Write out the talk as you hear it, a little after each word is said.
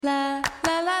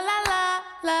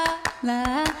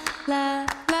La la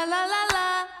la la la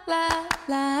la la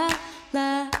la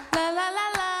la la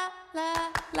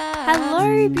la la.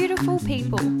 Hello, beautiful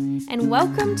people, and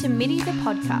welcome to Middy the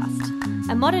Podcast,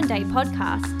 a modern day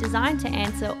podcast designed to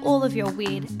answer all of your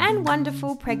weird and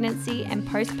wonderful pregnancy and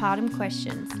postpartum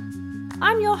questions.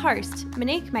 I'm your host,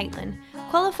 Monique Maitland,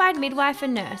 qualified midwife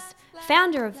and nurse,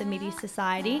 founder of the Middy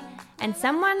Society, and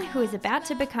someone who is about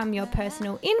to become your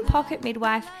personal in-pocket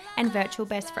midwife and virtual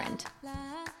best friend.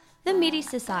 The Middy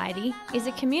Society is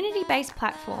a community-based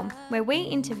platform where we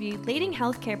interview leading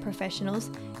healthcare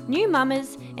professionals, new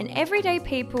mamas, and everyday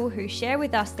people who share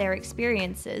with us their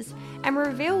experiences and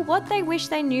reveal what they wish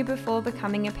they knew before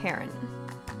becoming a parent.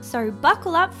 So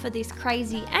buckle up for this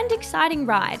crazy and exciting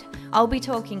ride. I'll be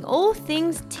talking all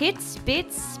things tits,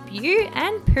 bits, spew,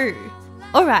 and poo.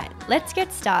 Alright, let's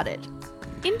get started.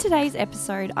 In today's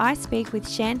episode, I speak with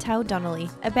Chantal Donnelly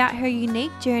about her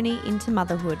unique journey into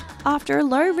motherhood. After a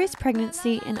low-risk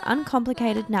pregnancy and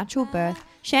uncomplicated natural birth,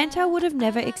 Chantal would have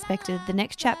never expected the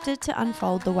next chapter to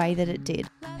unfold the way that it did.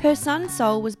 Her son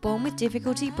Sol was born with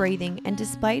difficulty breathing and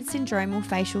displayed syndromal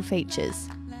facial features.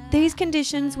 These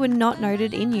conditions were not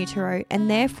noted in utero and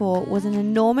therefore was an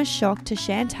enormous shock to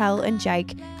Chantal and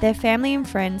Jake, their family and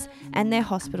friends, and their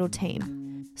hospital team.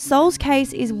 Sol's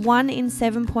case is 1 in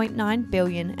 7.9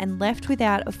 billion and left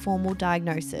without a formal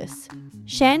diagnosis.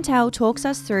 Chantal talks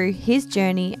us through his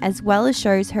journey as well as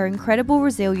shows her incredible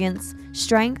resilience,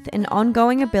 strength and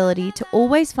ongoing ability to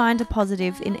always find a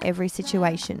positive in every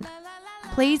situation.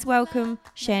 Please welcome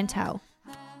Chantal.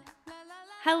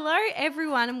 Hello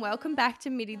everyone and welcome back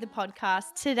to Middy the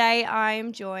Podcast. Today I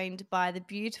am joined by the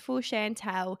beautiful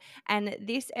Chantal, and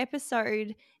this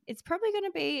episode, it's probably going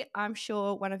to be, I'm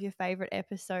sure, one of your favourite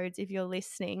episodes if you're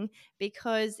listening,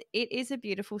 because it is a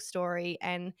beautiful story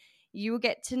and you will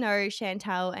get to know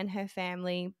Chantal and her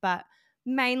family, but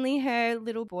mainly her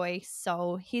little boy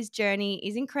Sol. His journey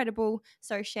is incredible.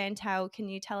 So Chantal, can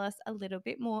you tell us a little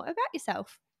bit more about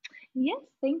yourself? Yes,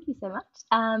 thank you so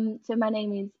much. So my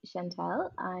name is Chantal.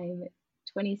 I'm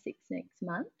 26 next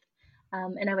month,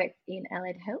 and I work in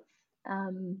allied health.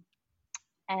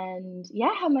 And yeah,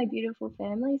 I have my beautiful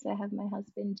family. So I have my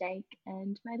husband Jake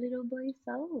and my little boy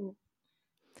Sol.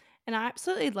 And I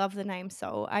absolutely love the name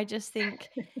Sol. I just think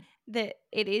that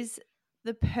it is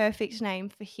the perfect name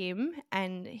for him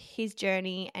and his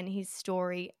journey and his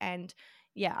story. And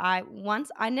yeah,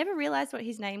 I never realized what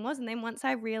his name was, and then once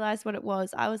I realized what it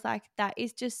was, I was like, that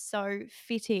is just so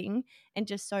fitting and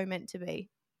just so meant to be.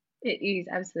 It is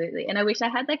absolutely, and I wish I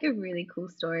had like a really cool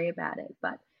story about it.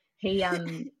 But he,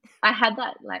 I had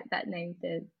that name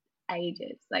for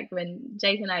ages. Like when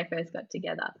Jake and I first got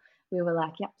together, we were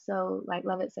like, "Yep, so like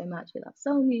love it so much. We love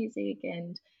soul music,"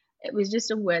 and it was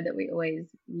just a word that we always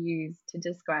use to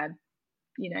describe,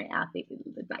 our thing.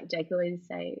 Like Jake always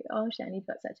say, "Oh, Shan, you've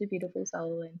got such a beautiful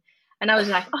soul," and I was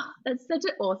like, "Oh, that's such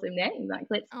an awesome name. Like,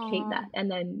 let's keep that." Oh,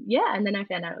 And then yeah, and then I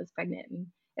found out I was pregnant, and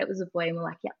it was a boy, and we're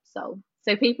like, "Yep, soul."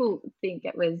 So people think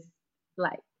it was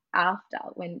like after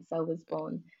when Sol was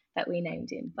born that we named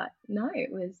him, but no,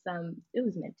 it was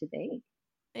meant to be.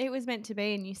 it was meant to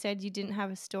be. And you said you didn't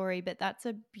have a story, but that's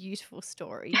a beautiful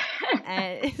story.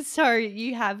 And so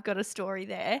you have got a story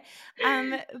there.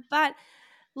 Um, but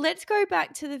let's go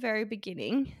back to the very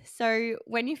beginning. So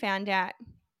when you found out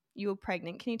you were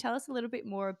pregnant, can you tell us a little bit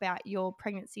more about your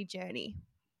pregnancy journey?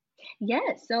 Yeah,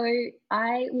 so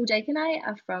Jake and I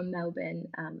are from Melbourne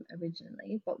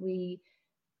originally, but we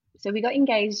got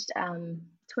engaged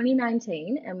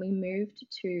 2019 and we moved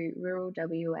to rural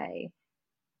WA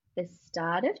the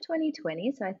start of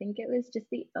 2020. So I think it was just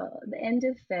the end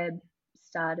of Feb,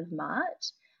 start of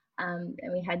March. And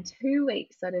we had 2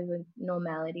 weeks sort of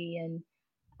normality, and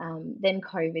then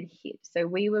COVID hit. So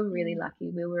we were really lucky.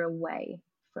 We were away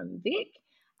from Vic.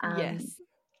 Um, Yes.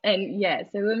 and yeah,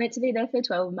 so we were meant to be there for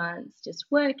 12 months, just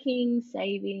working,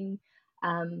 saving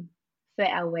for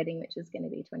our wedding, which was going to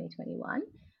be 2021.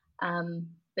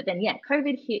 But then, yeah,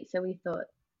 COVID hit. So we thought,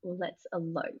 well, let's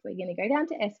elope. We're going to go down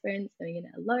to Esperance and we're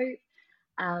going to elope.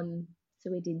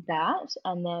 So we did that.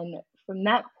 And then from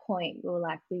that point, we were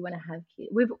like, we want to have kids.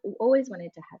 We've always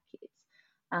wanted to have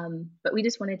kids. But we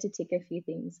just wanted to tick a few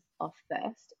things off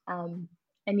first. And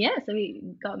yeah, so we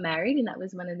got married, and that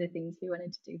was one of the things we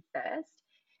wanted to do first.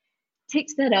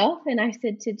 Ticked that off, and I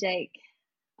said to Jake,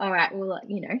 all right, well,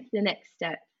 the next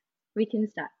step, we can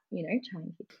start,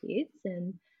 trying for kids.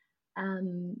 And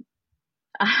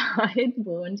I had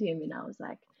warned him, and I was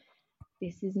like,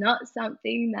 this is not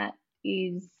something that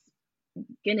is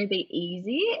going to be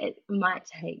easy. It might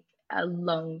take a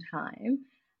long time.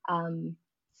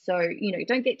 So,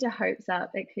 don't get your hopes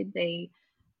up. It could be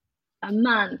a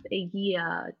month, a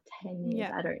year, 10 years,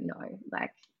 Yeah. I don't know.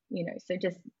 Like, so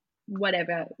just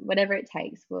whatever it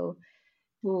takes, we'll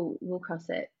cross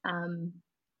it.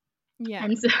 Yeah.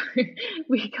 And so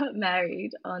we got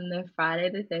married on the Friday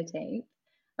the 13th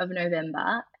of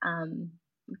November.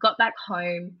 Got back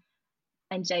home,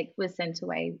 and Jake was sent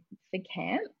away for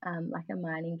camp, like a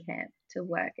mining camp to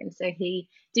work. And so he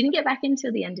didn't get back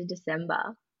until the end of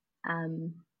December.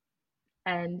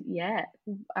 And yeah,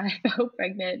 I fell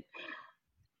pregnant.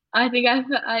 I think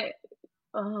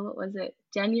what was it?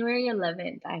 January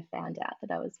 11th, I found out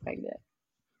that I was pregnant.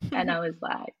 And I was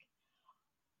like,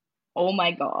 oh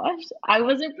my gosh, I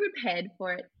wasn't prepared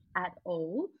for it at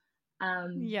all.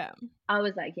 Yeah. I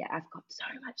was like, yeah, I've got so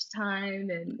much time.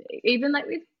 And even like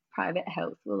with private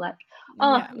health, we're like,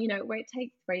 oh, Yeah. where it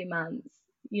takes 3 months,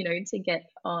 to get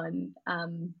on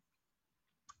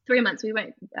 3 months, we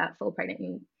won't fall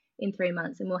pregnant in 3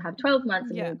 months, and we'll have 12 months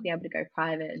and Yeah. we'll be able to go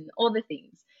private and all the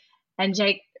things. And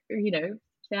Jake,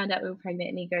 found out we were pregnant,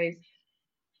 and he goes,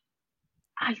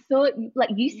 I thought,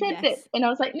 like, you said that. Yes. And I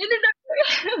was like, no.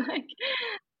 Like,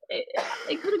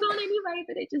 it could have gone anyway,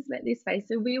 but it just went this way.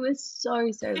 So we were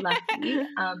so, so lucky,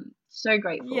 so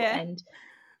grateful. Yeah. And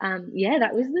yeah,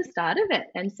 that was the start of it.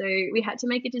 And so we had to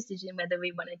make a decision whether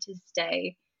we wanted to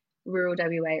stay rural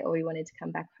WA or we wanted to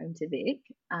come back home to Vic.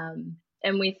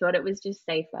 And we thought it was just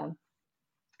safer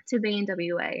to be in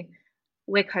WA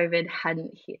where COVID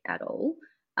hadn't hit at all.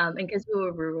 And because we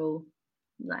were rural,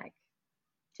 like,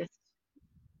 just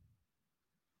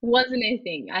wasn't a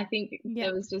thing. I think Yeah.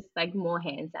 there was just like more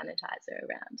hand sanitizer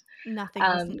around. Nothing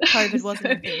wasn't, COVID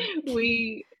wasn't a thing.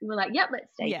 We were like, yep,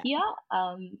 let's stay Yeah. here.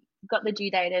 Got the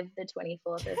due date of the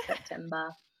 24th of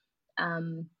September.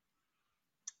 And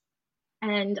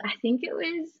I think it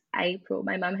was April.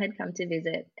 My mum had come to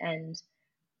visit, and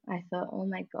I thought, oh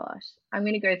my gosh, I'm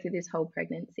going to go through this whole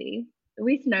pregnancy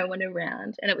with no one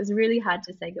around. And it was really hard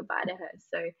to say goodbye to her.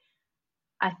 So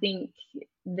I think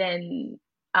then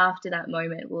after that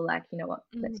moment, we're like, you know what,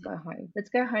 let's go home. Let's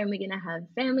go home. We're going to have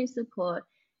family support.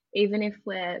 Even if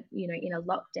we're, in a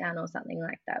lockdown or something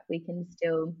like that, we can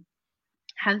still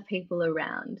have people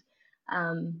around.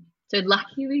 So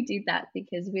lucky we did that,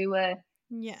 because we were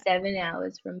 7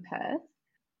 hours from Perth.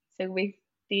 So with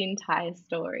the entire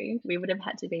story, we would have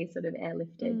had to be sort of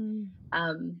airlifted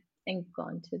and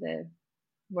gone to the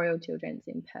Royal Children's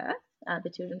in Perth, the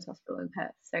Children's Hospital in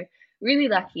Perth. So really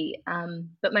lucky.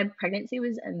 But my pregnancy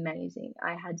was amazing.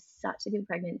 I had such a good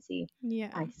pregnancy.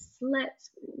 Yeah. I slept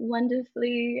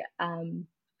wonderfully.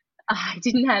 I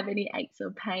didn't have any aches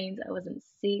or pains. I wasn't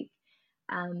sick.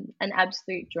 An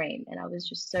absolute dream. And I was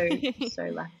just so, so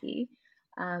lucky.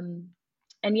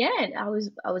 And yeah, I was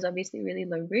obviously really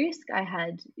low risk. I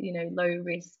had, low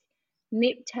risk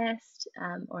NIP test,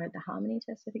 or the Harmony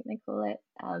test, I think they call it.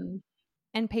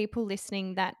 And people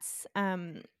listening, that's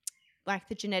like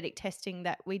the genetic testing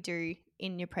that we do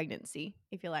in your pregnancy.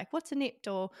 If you're like, what's a NIPT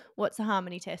or what's a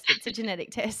Harmony test? It's a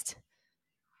genetic test.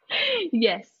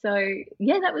 Yes. So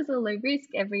yeah, that was all low risk.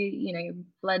 Every,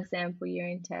 blood sample,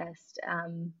 urine test,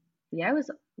 it was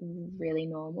really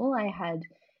normal. I had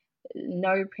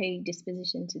no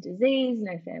predisposition to disease,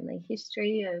 no family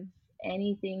history of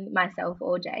anything, myself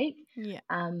or Jake. Yeah.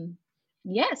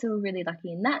 So we're really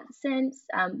lucky in that sense.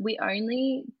 We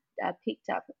only picked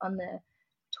up on the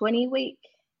 20-week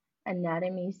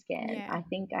anatomy scan. Yeah. I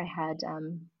think I had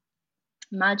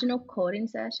marginal cord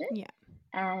insertion. Yeah.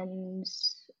 And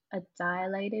a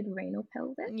dilated renal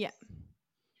pelvis. Yeah.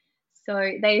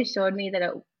 So they assured me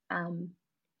that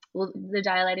the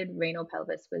dilated renal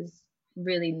pelvis was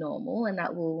really normal, and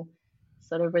that will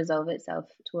sort of resolve itself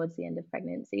towards the end of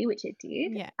pregnancy, which it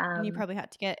did. Yeah. And you probably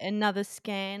had to get another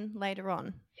scan later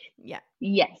on. Yeah.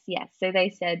 Yes. So they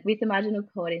said with the marginal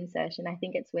cord insertion, I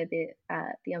think it's where the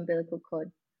umbilical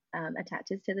cord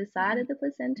attaches to the side of the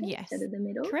placenta instead of the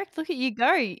middle. Correct. Look at you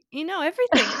go. You know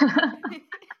everything.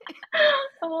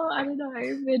 Oh, I don't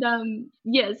know. But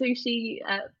so she,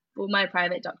 my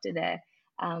private doctor there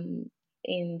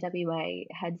in WA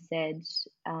had said,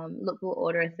 look, we'll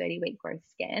order a 30-week growth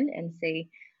scan and see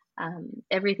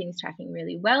everything's tracking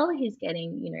really well. He's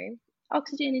getting,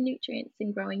 oxygen and nutrients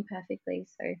and growing perfectly.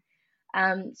 So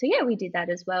yeah, we did that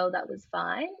as well. That was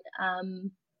fine.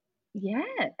 And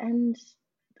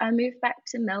I moved back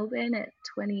to Melbourne at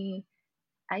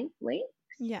 28 weeks.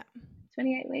 Yeah.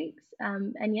 28 weeks.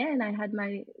 And I had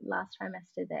my last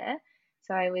trimester there.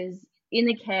 So I was in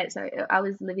the care. So I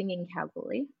was living in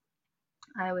Kalgoorlie.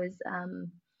 I was,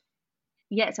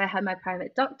 so I had my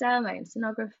private doctor, my own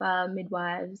sonographer,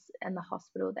 midwives, and the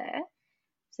hospital there.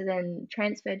 So then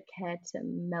transferred care to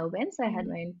Melbourne. So I had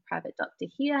my own private doctor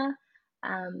here.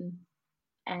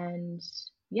 And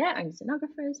own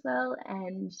sonographer as well,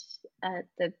 and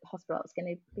the hospital I was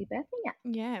going to be birthing at.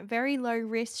 Yeah, very low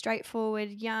risk, straightforward,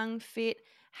 young, fit,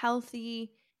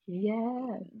 healthy.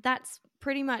 Yeah. That's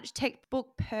pretty much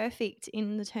textbook perfect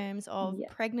in the terms of Yeah.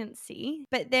 pregnancy.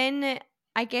 But then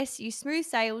I guess you smooth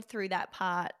sailed through that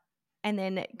part, and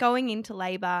then going into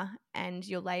labor and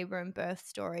your labor and birth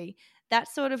story,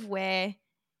 that's sort of where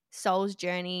Soul's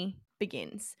journey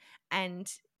begins.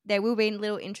 And there will be a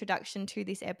little introduction to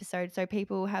this episode so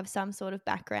people will have some sort of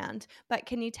background. But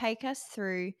can you take us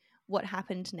through what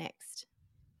happened next?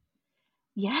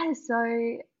 Yeah,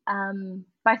 so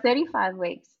by 35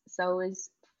 weeks, so I was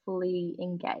fully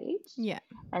engaged. Yeah.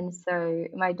 And so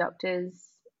my doctors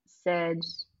said,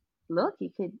 look, you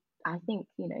could, I think,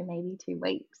 maybe 2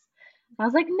 weeks. I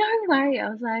was like, no way. I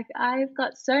was like, I've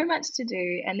got so much to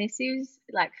do. And this is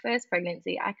like first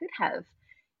pregnancy. I could have,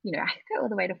 I could go all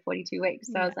the way to 42 weeks.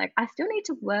 So I was like, I still need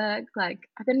to work. Like,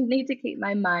 I'm going to need to keep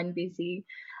my mind busy.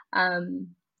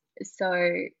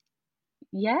 So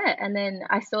yeah, and then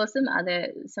I saw some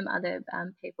other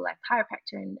people like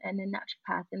chiropractor and a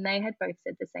naturopath, and they had both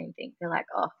said the same thing. They're like,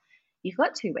 "Oh, you've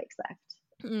got 2 weeks left,"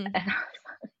 and I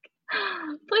was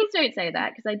like, "Please don't say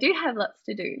that because I do have lots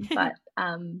to do." But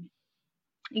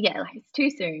yeah, like it's too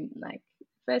soon. Like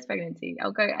first pregnancy,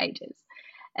 I'll go ages.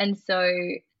 And so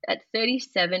at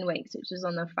 37 weeks, which was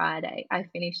on the Friday, I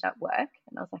finished up work,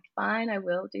 and I was like, "Fine, I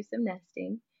will do some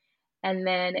nesting." And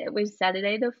then it was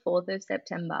Saturday, the 4th of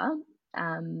September.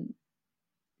 And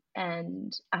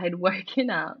I had woken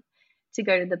up to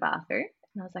go to the bathroom,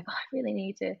 and I was like, oh, I really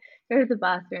need to go to the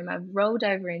bathroom. I've rolled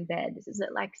over in bed. This is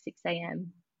at like 6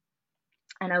 a.m.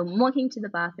 And I'm walking to the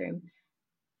bathroom,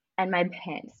 and my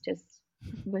pants just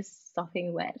was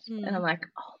sopping wet. And I'm like,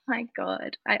 oh my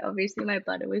God, my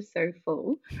bladder was so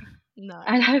full. No.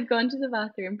 And I've gone to the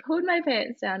bathroom, pulled my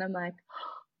pants down. I'm like,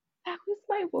 oh, that was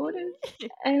my waters.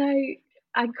 And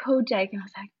I called Jake, and I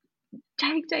was like,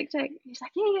 Jake. He's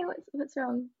like, yeah, what's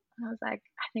wrong? And I was like,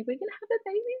 I think we're gonna have a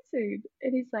baby soon.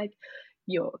 And he's like,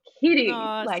 you're kidding.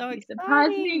 Oh, like, so you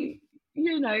surprised me,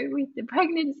 exciting. with the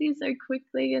pregnancy so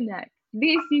quickly. And that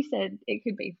you said it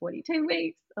could be 42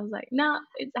 weeks. I was like, nah,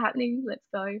 it's happening. Let's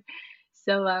go.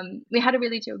 So we had a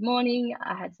really chilled morning.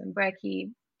 I had some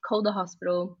brekkie, called the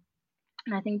hospital.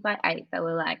 And I think by 8, they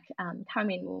were like, come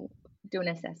in, we'll do an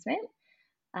assessment.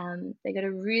 They got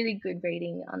a really good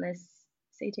reading on this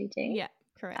CTT. Yeah,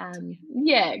 correct.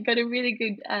 Got a really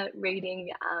good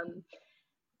reading.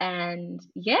 And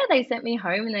yeah, they sent me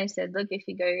home, and they said, look, if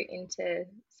you go into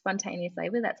spontaneous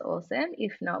labor, that's awesome.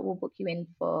 If not, we'll book you in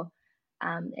for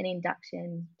an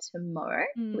induction tomorrow,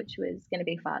 which was going to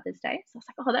be Father's Day. So I was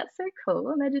like, oh, that's so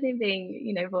cool. Imagine him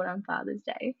being, born on Father's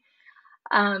Day.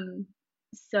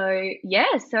 So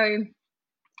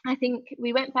I think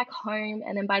we went back home,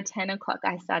 and then by 10 o'clock,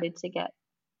 I started to get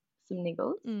some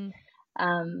niggles.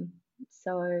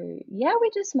 So yeah, we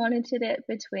just monitored it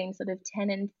between sort of 10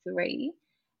 and 3,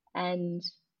 and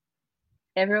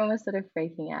everyone was sort of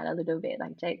freaking out a little bit.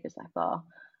 Like Jake was like, oh,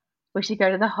 we should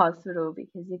go to the hospital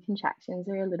because your contractions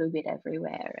are a little bit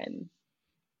everywhere. And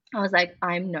I was like,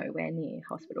 I'm nowhere near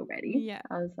hospital ready. Yeah.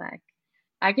 I was like,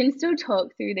 I can still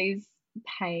talk through these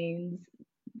pains.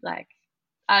 Like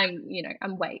I'm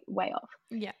way off.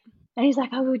 Yeah. And he's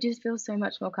like, I would just feel so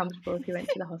much more comfortable if you went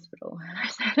to the hospital. And I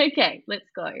said, okay, let's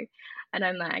go. And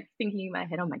I'm like thinking in my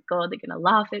head, oh my God, they're going to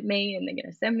laugh at me and they're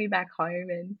going to send me back home.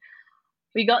 And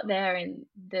we got there, and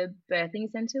the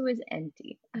birthing center was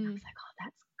empty. And I was like, oh,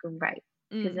 that's great.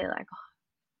 Because they're like, oh,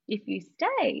 if you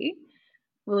stay,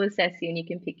 we'll assess you and you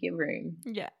can pick your room.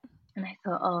 Yeah. And I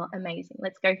thought, oh, amazing.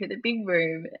 Let's go for the big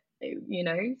room,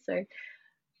 So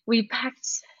we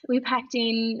packed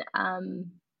in,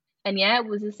 and yeah, it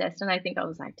was assessed, and I think I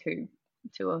was like 2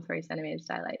 or 3 centimeters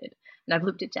dilated. And I've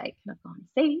looked at Jake, and I've gone,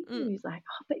 see? And he's like,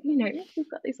 oh, but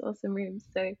we've got this awesome room.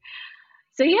 So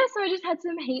I just had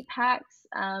some heat packs.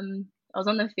 I was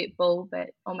on the Fitball, but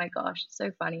oh my gosh,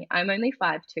 so funny. I'm only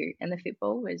 5'2", and the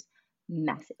Fitball was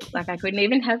massive. Like I couldn't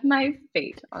even have my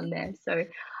feet on there. So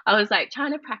I was like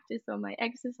trying to practice on my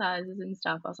exercises and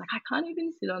stuff. I was like, I can't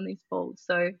even sit on this ball.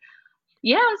 So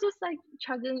yeah, I was just like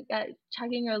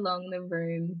chugging along the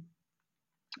room.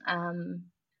 And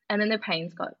then the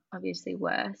pains got obviously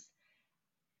worse.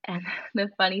 And the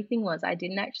funny thing was, I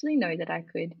didn't actually know that I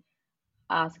could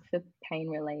ask for pain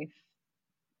relief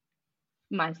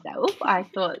myself. I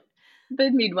thought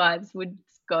the midwives would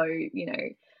go,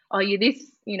 oh, you're this,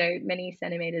 many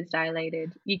centimeters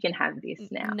dilated, you can have this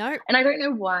now. No. And I don't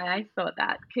know why I thought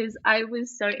that, because I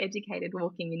was so educated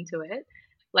walking into it.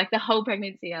 Like the whole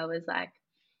pregnancy, I was like,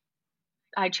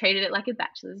 I treated it like a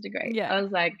bachelor's degree. Yeah. I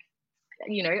was like,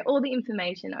 all the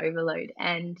information overload.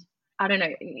 And I don't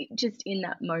know, just in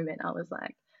that moment, I was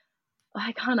like,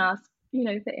 I can't ask,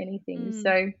 for anything.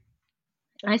 So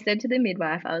I said to the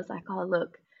midwife, I was like, oh,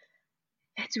 look,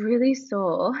 it's really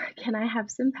sore. Can I have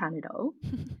some Panadol?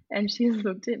 And she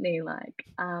looked at me like,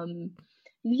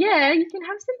 yeah, you can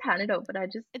have some Panadol, but I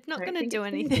just It's not don't going to think do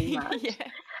it's going to do anything. much.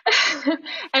 Yeah.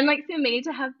 And like for me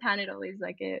to have Panadol is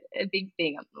like a big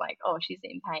thing. I'm like, oh, she's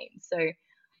in pain. So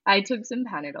I took some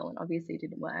Panadol and obviously it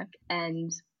didn't work.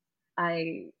 And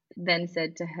I then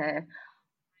said to her,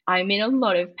 I'm in a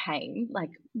lot of pain. Like,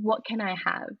 what can I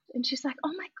have? And she's like,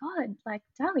 oh my God, like,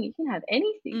 darling, you can have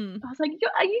anything. I was like,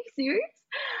 are you serious?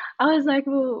 I was like,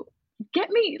 well, get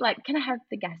me, like, can I have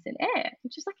the gas and air?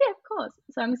 And she's like, yeah, of course.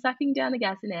 So I'm sucking down the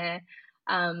gas and air.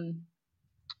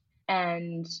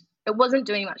 And it wasn't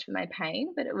doing much for my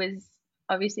pain, but it was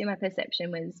obviously my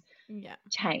perception was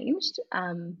changed.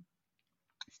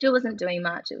 Still wasn't doing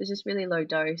much. It was just really low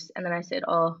dose. And then I said,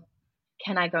 oh,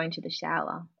 can I go into the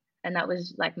shower? And that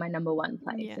was like my number one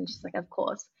place. Yeah. And she's like, of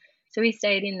course. So we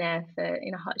stayed in there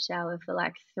in a hot shower for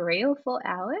like 3 or 4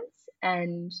 hours.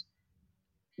 And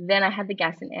then I had the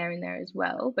gas and air in there as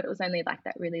well, but it was only like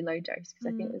that really low dose because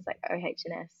I think it was like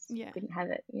OH&S. Didn't have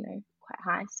it, quite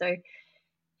high. So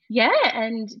yeah,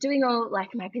 and doing all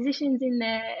like my positions in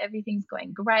there, everything's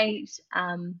going great.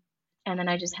 And then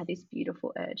I just had this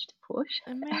beautiful urge to push.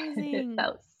 Amazing. It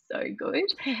felt so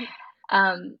good.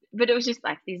 But it was just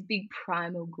like this big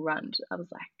primal grunt. I was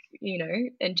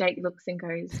like, and Jake looks and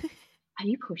goes, are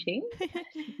you pushing? Yeah,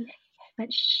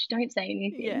 but shh, don't say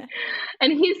anything. Yeah.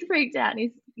 And he's freaked out and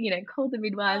he's, called the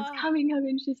midwives,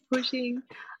 coming, she's pushing.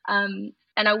 And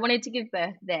I wanted to give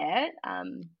birth there,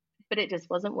 but it just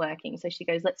wasn't working. So she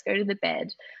goes, let's go to the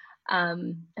bed.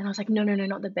 And I was like, no,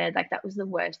 not the bed. Like that was the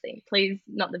worst thing. Please,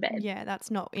 not the bed. Yeah,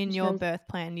 that's not in your birth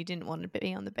plan. You didn't want to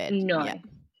be on the bed. No. Yeah.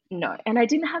 No, and I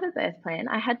didn't have a birth plan.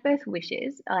 I had birth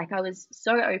wishes. Like I was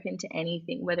so open to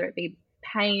anything, whether it be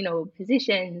pain or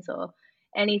positions or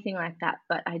anything like that.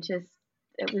 But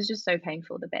it was just so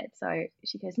painful, the bed. So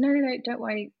she goes, no, don't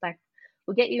worry. Like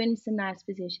we'll get you in some nice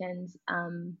positions.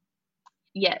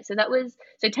 Yeah, so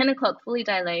 10 o'clock, fully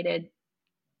dilated,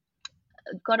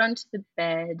 got onto the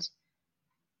bed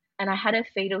and I had a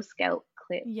fetal scalp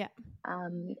clip. Yeah.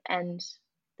 And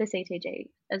the CTG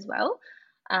as well.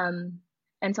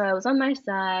 And so I was on my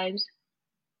side,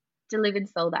 delivered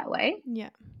Sol that way.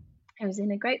 Yeah. I was in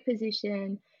a great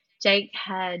position. Jake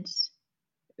had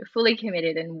fully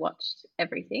committed and watched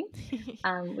everything,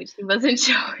 which he wasn't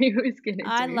sure he was going to do.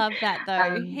 I love that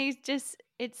though.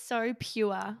 It's so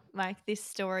pure, like this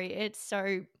story. It's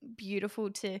so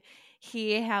beautiful to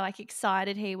hear how like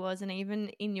excited he was, and even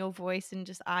in your voice, and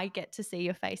just I get to see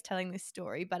your face telling this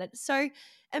story. But it's so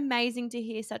amazing to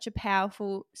hear such a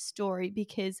powerful story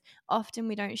because often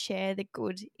we don't share the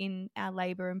good in our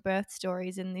labor and birth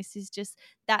stories, and this is just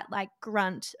that like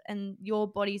grunt and your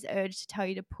body's urge to tell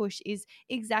you to push is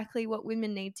exactly what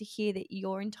women need to hear, that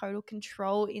you're in total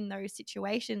control in those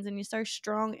situations and you're so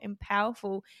strong and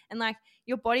powerful, and like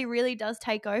your body really does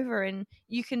take over and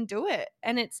you can do it,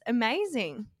 and it's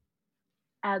amazing.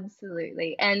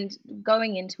 Absolutely. And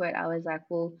going into it, I was like,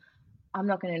 well, I'm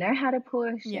not going to know how to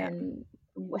push. Yeah. And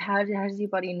how does your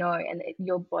body know? And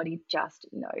your body just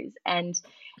knows. And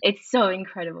it's so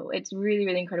incredible. It's really,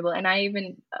 really incredible. And I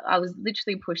was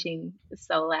literally pushing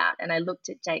Sol out, and I looked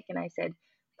at Jake and I said,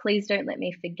 please don't let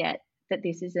me forget that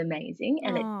this is amazing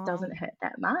and it doesn't hurt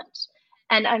that much.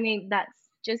 And I mean, that's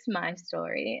just my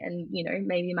story. And,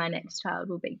 maybe my next child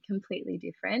will be completely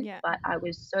different. Yeah. But I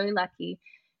was so lucky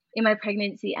in my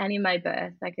pregnancy and in my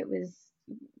birth. Like it was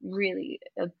really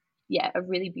a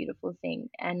really beautiful thing.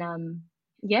 And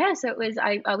so it was,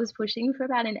 I was pushing for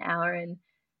about an hour and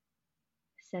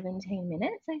 17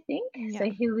 minutes, I think. Yeah. So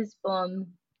he was born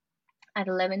at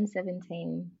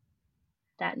 11:17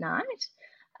 that night.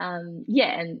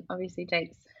 And obviously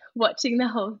Jake's watching the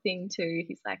whole thing too.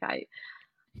 He's like, I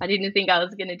didn't think I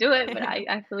was going to do it, but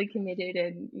I fully committed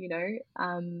and,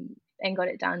 and got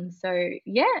it done. So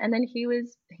yeah, and then he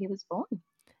was born.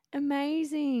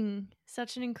 Amazing.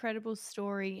 Such an incredible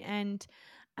story. And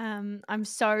I'm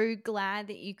so glad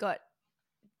that you got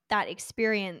that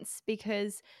experience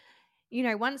because,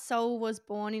 once Sol was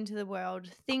born into the world,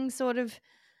 things sort of,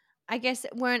 I guess,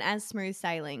 weren't as smooth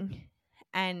sailing.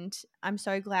 And I'm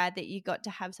so glad that you got to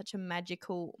have such a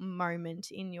magical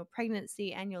moment in your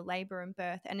pregnancy and your labor and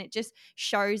birth. And it just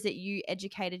shows that you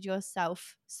educated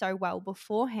yourself so well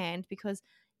beforehand because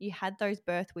you had those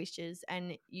birth wishes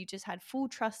and you just had full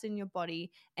trust in your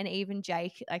body. And even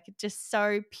Jake, like just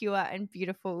so pure and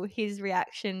beautiful, his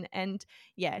reaction. And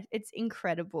yeah, it's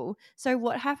incredible. So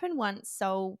what happened once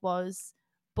Sol was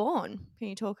born? Can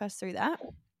you talk us through that?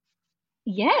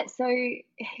 Yeah, so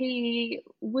he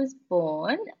was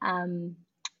born.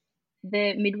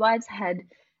 The midwives had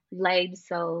laid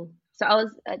so I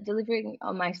was delivering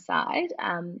on my side,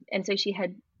 and so she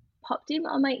had popped him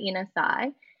on my inner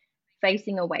thigh,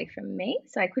 facing away from me,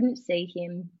 so I couldn't see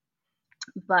him.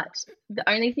 But the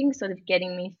only thing sort of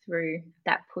getting me through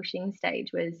that pushing stage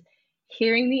was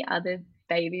hearing the other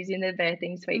babies in the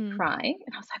birthing suite Mm. crying,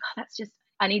 and I was like, oh, that's just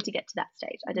I need to get to that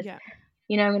stage. I just Yeah.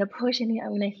 I'm going to push and I'm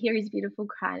going to hear his beautiful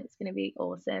cry and it's going to be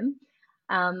awesome.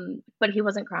 But he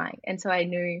wasn't crying. And so I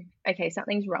knew, okay,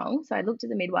 something's wrong. So I looked at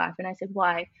the midwife and I said,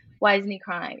 why? Why isn't he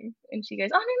crying? And she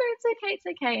goes, oh, no, it's okay. It's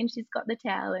okay. And she's got the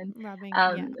towel and Rubbing.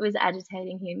 Yeah. was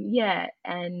agitating him. Yeah.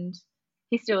 And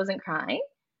he still wasn't crying.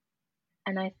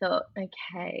 And I thought,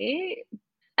 okay.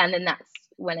 And then that's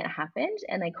when it happened.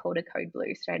 And they called a code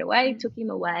blue straight away, took him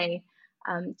away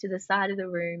to the side of the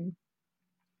room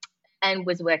and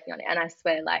was working on it. And I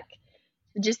swear, like,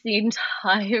 just the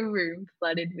entire room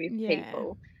flooded with Yeah.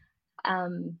 people.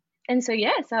 And so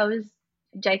yeah, so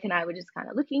Jake and I were just kind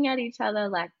of looking at each other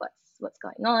like what's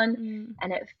going on,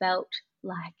 and it felt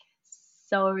like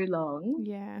so long,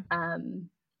 Yeah.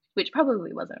 which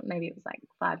probably wasn't. Maybe it was like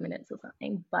 5 minutes or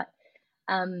something, but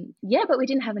yeah, but we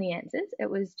didn't have any answers. It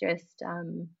was just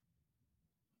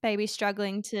Baby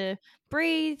struggling to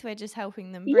breathe. We're just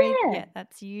helping them breathe. yeah, Yeah,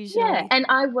 that's yeah, usually. and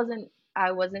I wasn't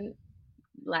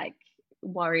like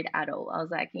worried at all. I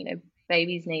was like,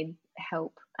 babies need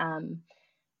help.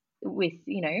 With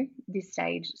this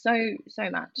stage so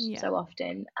much Yeah. so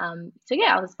often, so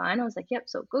yeah, I was fine. I was like, yep,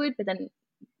 so good. But then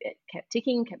it kept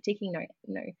ticking,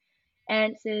 no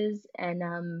answers. And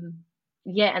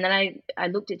yeah, and then I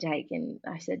looked at Jake and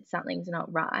I said, something's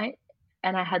not right.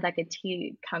 And I had like a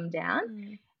tear come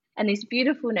down, and this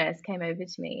beautiful nurse came over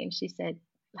to me and she said,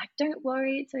 like, don't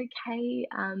worry, it's okay.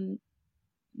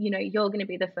 You're going to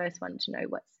be the first one to know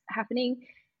what's happening.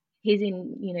 He's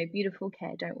in beautiful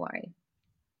care, don't worry.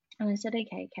 And I said,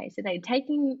 okay, okay. So they'd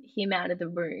taken him out of the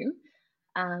room,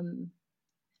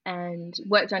 and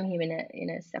worked on him in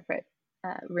a separate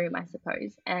room, I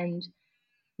suppose. And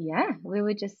yeah, we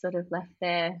were just sort of left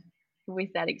there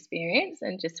with that experience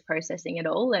and just processing it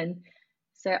all. And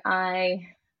so I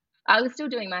was still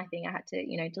doing my thing. I had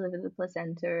to deliver the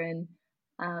placenta, and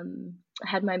I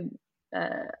had my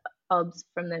obs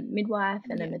from the midwife,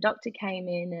 and then Yeah. the doctor came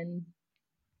in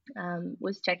and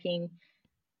was checking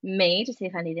me to see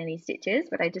if I need any stitches,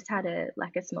 but I just had a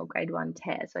small grade 1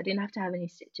 tear, so I didn't have to have any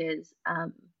stitches.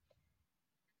 And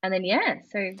then yeah,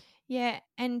 so Yeah.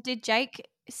 And did Jake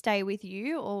stay with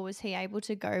you or was he able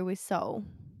to go with Sol?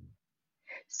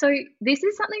 so this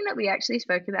is something that we actually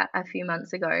spoke about a few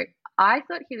months ago. I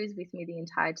thought he was with me the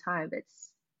entire time, but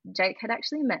Jake had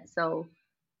actually met Sol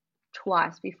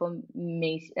twice before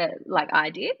me, like I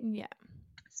did. Yeah.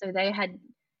 So they had,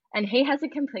 and he has a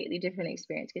completely different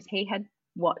experience because he had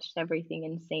watched everything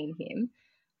and seen him,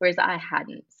 whereas I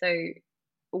hadn't. So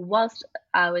whilst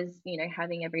I was,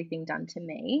 having everything done to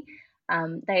me,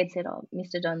 they had said, "Oh,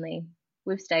 Mr. Donnelly,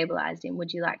 we've stabilized him.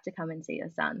 Would you like to come and see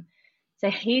your son?" So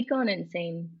he'd gone and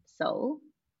seen Sol,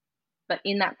 but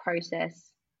in that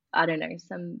process, I don't know,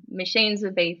 some machines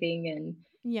were beeping and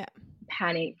Yeah.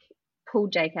 panic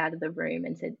pulled Jake out of the room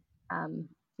and said,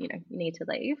 "You need to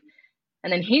leave."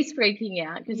 And then he's freaking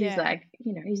out because he's Yeah. like,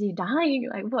 is he dying?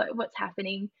 Like, what's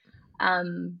happening?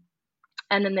 And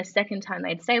then the second time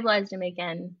they'd stabilized him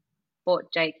again,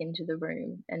 brought Jake into the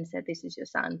room and said, "This is your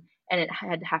son." And it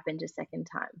had happened a second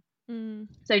time.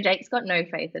 So Jake's got no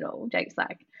faith at all. Jake's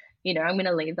like, I'm going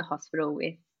to leave the hospital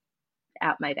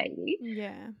without my baby.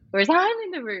 Yeah. Whereas I'm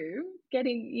in the room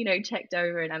getting, checked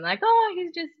over, and I'm like, oh,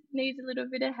 he just needs a little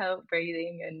bit of help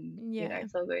breathing, and, Yeah.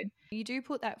 it's all good. You do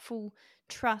put that full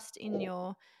trust in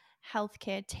your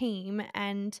healthcare team,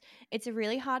 and it's a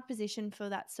really hard position for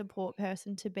that support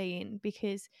person to be in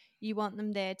because you want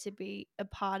them there to be a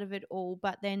part of it all,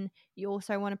 but then you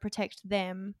also want to protect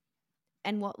them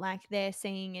and what like they're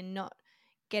seeing and not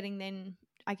getting then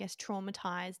I guess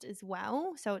traumatized as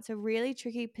well. So it's a really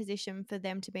tricky position for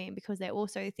them to be in because they're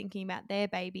also thinking about their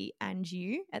baby and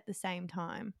you at the same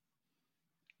time.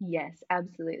 Yes,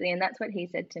 absolutely. And that's what he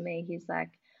said to me. He's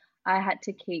like, I had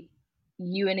to keep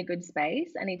you in a good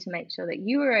space. I need to make sure that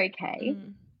you were okay.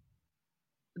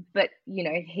 But,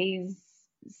 he's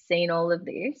seen all of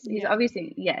this. He's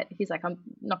obviously, he's like, I'm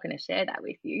not going to share that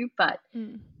with you. But,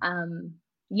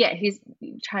 yeah, he's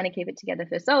trying to keep it together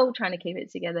for Sol, trying to keep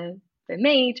it together for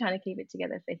me, trying to keep it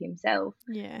together for himself.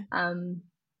 Yeah. And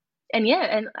yeah,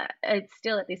 and it's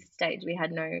still at this stage, we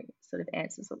had no sort of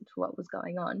answers to what was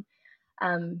going on.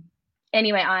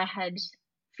 Anyway, I had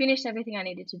finished everything I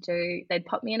needed to do. They'd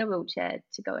pop me in a wheelchair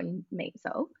to go and meet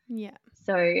Sol. Yeah.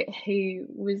 So he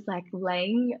was like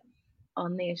laying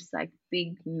on this like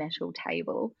big metal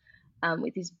table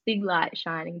with this big light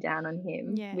shining down on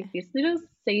him Yeah. with this little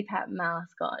CPAP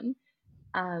mask on.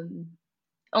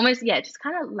 Almost, yeah, just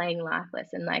kind of laying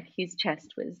lifeless, and like his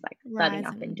chest was like thudding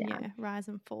up and down. Yeah, rise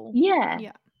and fall. Yeah.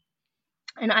 Yeah.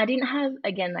 And I didn't have,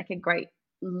 again, like a great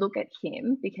look at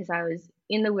him because I was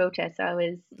in the wheelchair, so I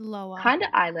was Lower. kind of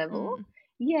eye level.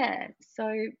 Yeah. So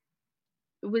it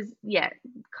was, yeah,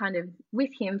 kind of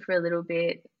with him for a little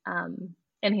bit.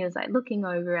 And he was like looking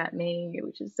over at me,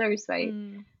 which is so sweet.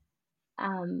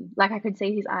 Like I could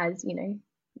see his eyes, you know,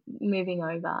 moving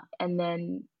over. And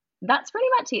then that's pretty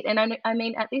much it. And I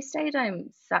mean, at this stage, I'm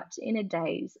such in a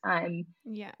daze. I'm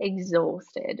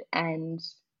exhausted and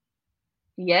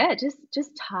yeah,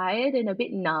 just tired and a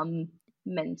bit numb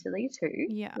mentally too.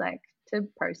 Yeah. Like to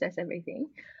process everything.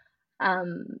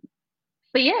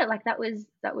 But yeah, like that was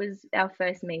our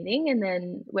first meeting, and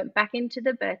then went back into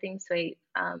the birthing suite.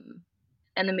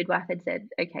 And the midwife had said,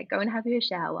 okay, go and have your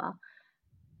shower.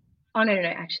 Oh, no,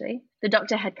 actually. The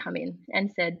doctor had come in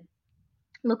and said,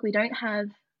 look, we don't have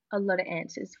a lot of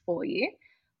answers for you,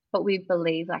 but we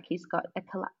believe like he's got a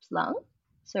collapsed lung.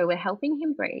 So we're helping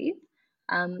him breathe.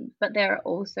 But there are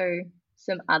also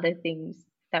some other things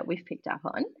that we've picked up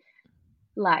on,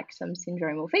 like some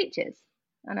syndromal features.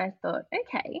 And I thought,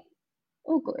 okay,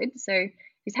 all good. So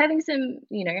he's having some,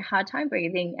 you know, hard time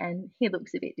breathing and he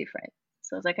looks a bit different.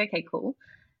 So I was like, okay, cool.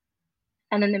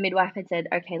 And then the midwife had said,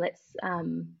 okay, let's,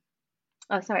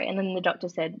 and then the doctor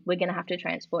said, we're going to have to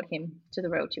transport him to the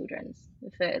Royal Children's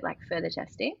for like further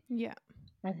testing. Yeah.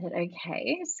 I said,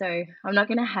 okay, so I'm not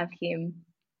going to have him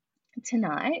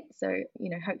tonight. So, you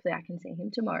know, hopefully I can see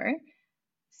him tomorrow.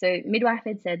 So midwife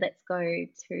had said, let's go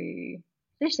to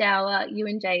the shower, you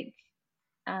and Jake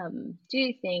do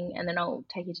your thing, and then I'll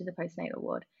take you to the postnatal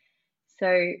ward.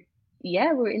 So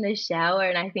yeah, we're in the shower,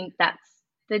 and I think that's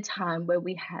the time where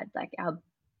we had like our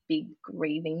big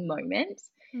grieving moment.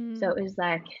 So it was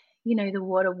like, you know, the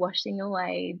water washing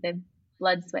away the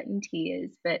blood, sweat and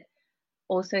tears, but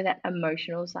also that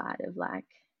emotional side of like,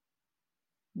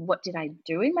 what did I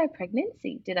do in my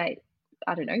pregnancy? Did I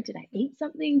don't know, did I eat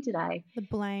something? Did I the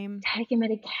blame take a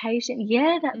medication?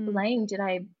 Yeah, that blame.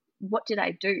 What did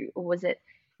I do? Or was it,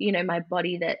 you know, my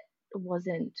body that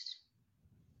wasn't,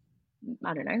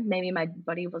 I don't know, maybe my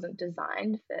body wasn't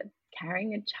designed for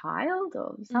carrying a child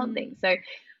or something. So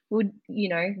would, you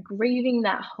know, grieving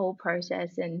that whole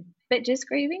process, but just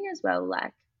grieving as well,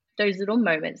 like those little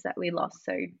moments that we lost.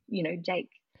 So, you know, Jake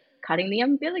cutting the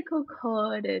umbilical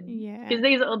cord, and because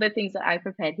these are all the things that I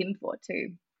prepared him for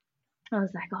too. I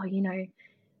was like, oh, you know,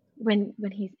 when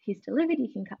he's delivered,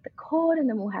 you can cut the cord and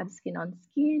then we'll have skin on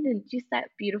skin, and just that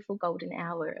beautiful golden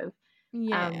hour of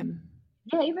even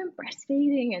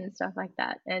breastfeeding and stuff like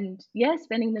that, and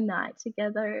spending the night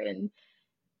together. And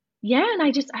and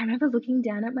I remember looking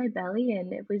down at my belly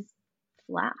and it was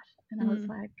flat, and I was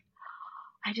like,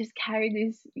 I just carry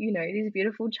this, you know, this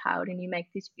beautiful child, and you make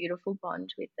this beautiful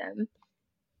bond with them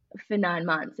for 9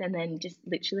 months, and then just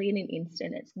literally in an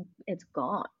instant it's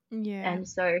gone. And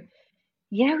so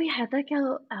we had like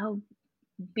our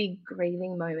big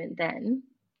grieving moment then,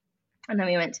 and then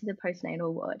we went to the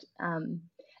postnatal ward, and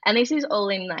this is all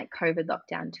in like COVID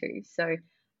lockdown too, so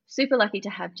super lucky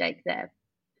to have Jake there.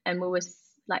 And we were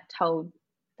like told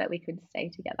that we could stay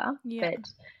together, but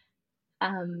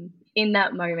in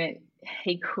that moment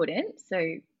he couldn't. So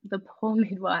the poor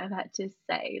midwife had to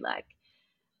say like,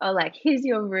 oh, like, here's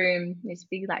your room, this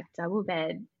big like double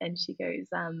bed, and she goes,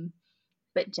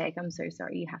 but Jake, I'm so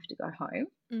sorry, you have to go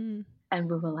home. And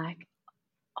we were like,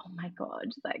 oh my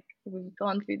God, like we've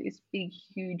gone through this big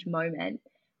huge moment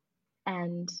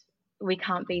and we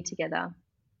can't be together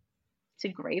to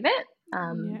grieve it.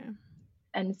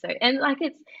 And so, and like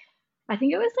I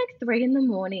think it was like 3 in the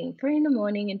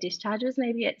morning, and discharge was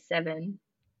maybe at 7.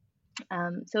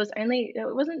 So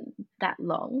it wasn't that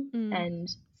long. And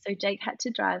so Jake had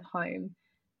to drive home,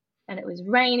 and it was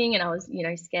raining, and I was, you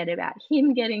know, scared about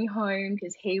him getting home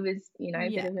because he was, you know, a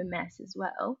bit of a mess as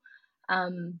well.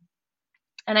 And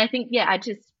I think, I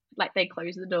just, like, they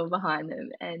closed the door behind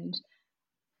them, and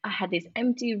I had this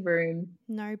empty room.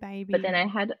 No baby. But then I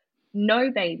had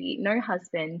no baby, no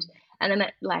husband. And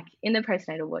then, like, in the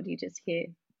postnatal ward, you just hear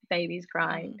babies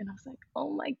crying. And I was like,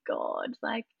 oh my God,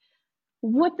 like,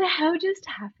 what the hell just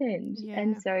happened?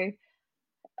 And so,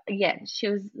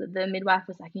 the midwife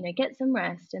was like, you know, get some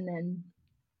rest. And then,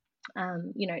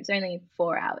 you know, it's only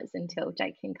 4 hours until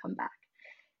Jake can come back.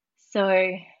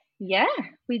 So,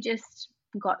 we just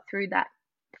got through that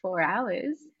 4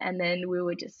 hours, and then we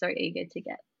were just so eager to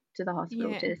get to the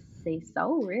hospital Yeah. to see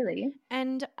Sol, really.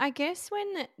 And I guess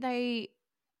when they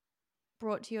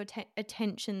brought to your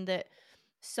attention that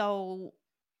Sol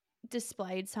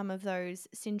displayed some of those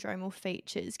syndromal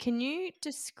features, can you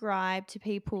describe to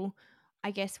people,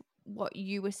 I guess, what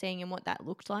you were seeing and what that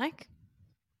looked like?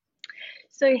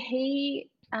 So he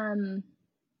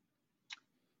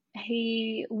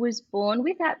was born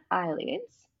without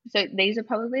eyelids. So these are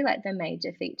probably like the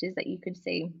major features that you could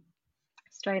see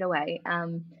straight away.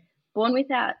 Born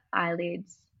without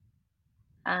eyelids,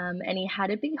 and he had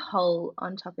a big hole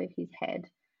on top of his head,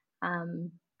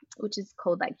 which is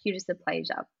called like cutis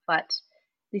aplasia. But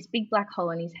this big black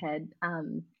hole in his head,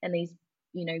 and these,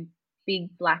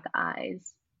 big black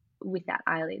eyes without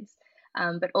eyelids.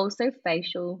 But also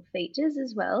facial features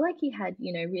as well. Like he had,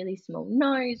 really small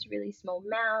nose, really small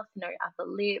mouth, no upper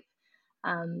lip.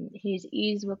 His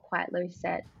ears were quite low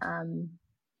set, and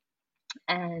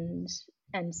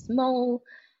small.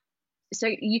 So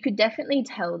you could definitely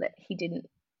tell that he didn't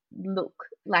look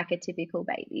like a typical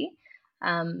baby.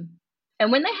 And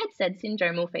when they had said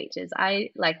syndromal features,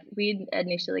 we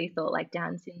initially thought like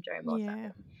Down syndrome or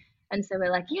something. And so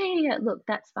we're like, yeah, look,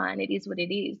 that's fine. It is what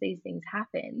it is. These things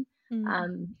happen.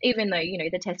 Even though,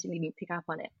 the testing didn't pick up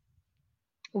on it.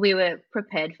 We were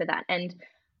prepared for that. And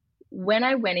when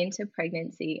I went into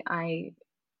pregnancy, I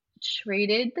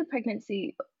treated the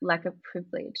pregnancy like a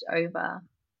privilege over,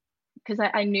 because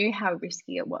I knew how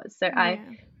risky it was. So I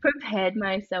prepared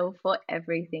myself for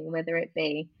everything, whether it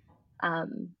be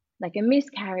like a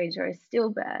miscarriage or a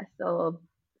stillbirth, or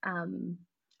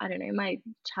I don't know, my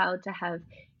child to have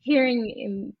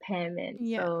hearing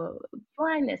impairments or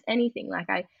blindness, anything. Like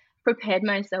I prepared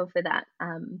myself for that,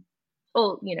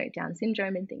 or Down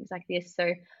syndrome and things like this.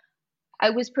 So I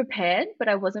was prepared, but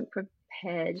I wasn't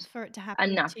prepared for it to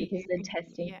happen enough to because you. the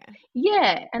testing,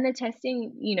 and the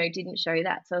testing, didn't show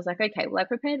that. So I was like, okay, well, I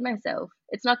prepared myself.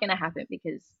 It's not going to happen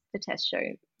because the tests show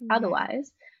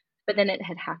otherwise. But then it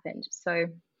had happened. So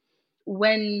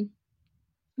when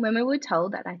we were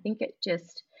told that, I think it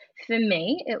just, for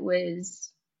me, it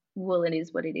was, well, it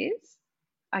is what it is.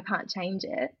 I can't change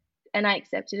it. And I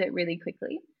accepted it really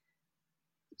quickly.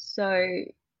 So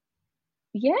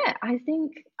yeah, I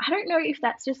don't know if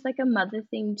that's just like a mother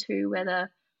thing too,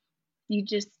 whether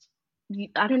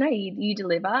I don't know, you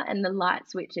deliver and the light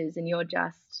switches and you're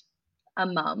just a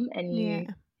mum and you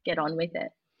get on with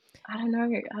it. I don't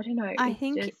know. I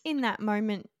think in that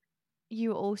moment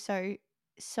you also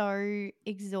so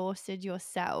exhausted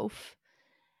yourself,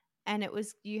 and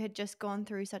you had just gone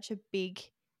through such a big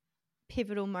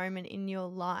pivotal moment in your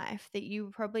life that you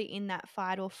were probably in that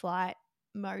fight or flight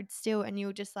mode still, and you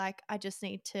were just like, I just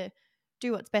need to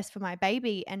do what's best for my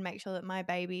baby and make sure that my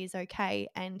baby is okay,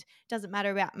 and it doesn't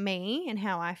matter about me and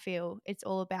how I feel, it's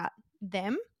all about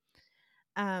them.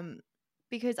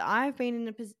 Because I've been in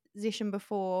a position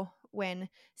before when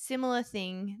similar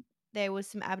thing, there was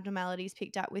some abnormalities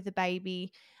picked up with the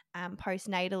baby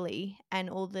postnatally, and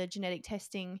all the genetic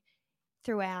testing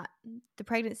throughout the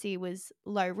pregnancy was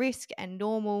low risk and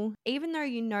normal. Even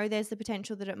though there's the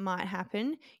potential that it might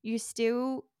happen, you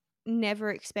still never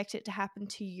expect it to happen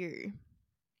to you.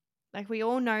 Like, we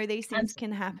all know these things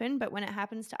can happen, but when it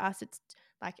happens to us, it's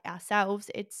like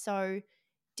ourselves, it's so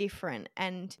different,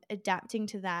 and adapting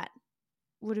to that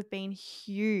would have been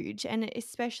huge. And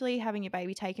especially having your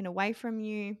baby taken away from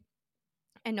you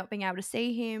and not being able to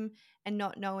see him and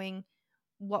not knowing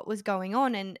what was going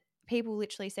on. And people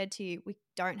literally said to you, we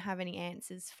don't have any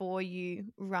answers for you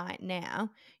right now.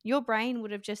 Your brain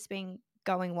would have just been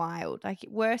going wild. Like,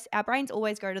 our brains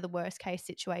always go to the worst case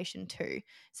situation too.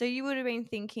 So you would have been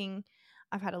thinking,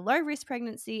 I've had a low risk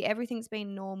pregnancy, everything's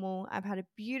been normal, I've had a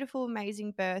beautiful,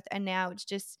 amazing birth, and now it's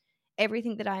just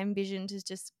everything that I envisioned is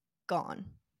just gone.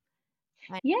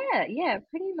 Yeah,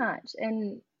 pretty much.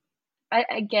 And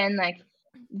again, like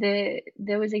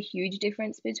there was a huge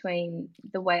difference between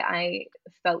the way I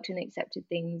felt and accepted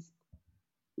things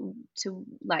to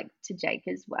Jake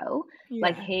as well.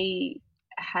 Like he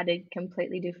had a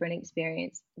completely different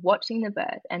experience watching the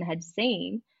birth and had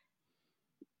seen,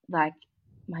 like,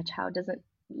 my child doesn't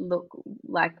look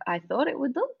like I thought it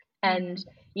would look. And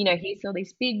he saw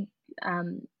this big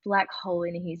black hole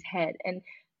in his head, and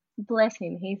bless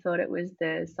him, he thought it was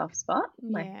the soft spot,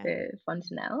 like the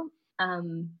fontanelle.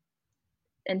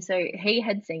 And so he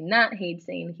had seen that. He'd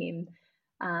seen him,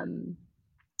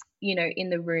 in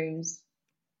the rooms.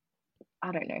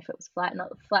 I don't know if it was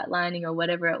flatlining or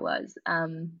whatever it was.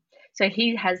 So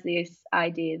he has this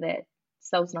idea that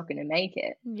Sol's not going to make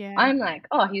it. I'm like,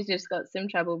 oh, he's just got some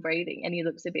trouble breathing and he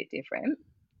looks a bit different.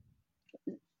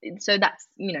 So that's,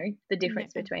 the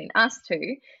difference between us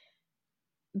two.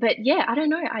 But yeah, I don't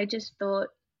know. I just thought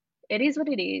it is what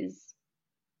it is.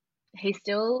 He's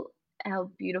still our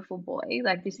beautiful boy.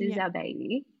 Like, this is Yeah. our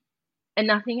baby, and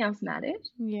nothing else mattered.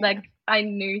 Yeah. Like, I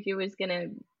knew he was gonna,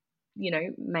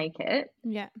 make it.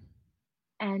 Yeah.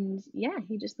 And yeah,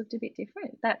 he just looked a bit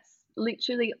different. That's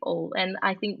literally all. And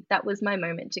I think that was my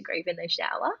moment to grieve in the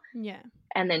shower Yeah.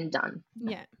 and then done.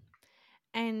 Yeah.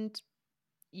 And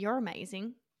you're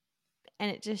amazing.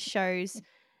 And it just shows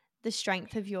the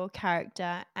strength of your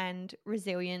character and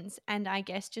resilience, and I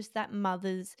guess just that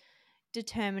mother's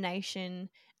determination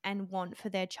and want for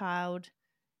their child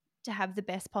to have the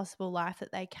best possible life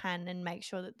that they can and make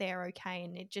sure that they're okay.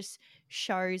 And it just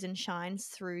shows and shines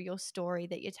through your story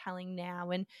that you're telling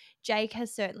now. And Jake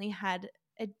has certainly had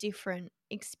a different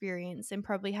experience and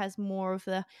probably has more of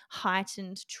the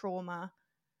heightened trauma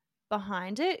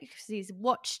behind it because he's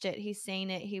watched it, he's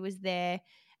seen it, he was there.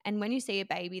 And when you see a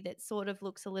baby that sort of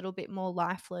looks a little bit more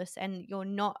lifeless and you're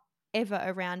not ever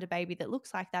around a baby that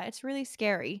looks like that, it's really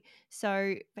scary.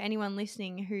 So for anyone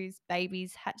listening whose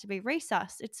babies had to be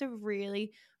resuscitated, it's a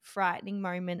really frightening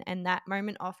moment, and that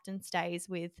moment often stays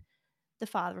with the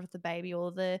father of the baby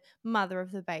or the mother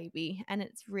of the baby, and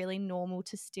it's really normal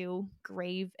to still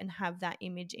grieve and have that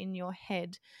image in your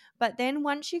head. But then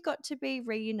once you got to be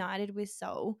reunited with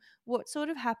Soul, what sort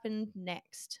of happened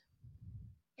next?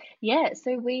 Yeah,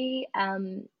 so we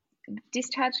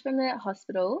discharged from the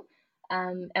hospital,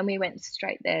 and we went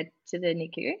straight there to the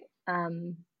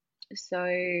NICU. So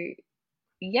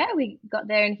yeah, we got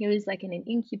there and he was like in an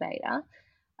incubator,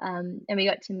 and we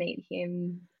got to meet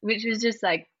him, which was just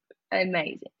like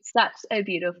amazing. Such a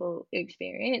beautiful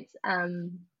experience.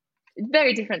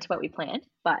 Very different to what we planned,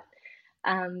 but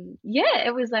yeah,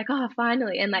 it was like, oh,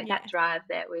 finally. And like that drive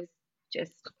there was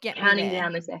just counting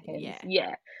down the seconds.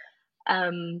 Yeah.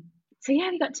 So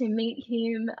yeah, we got to meet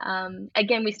him.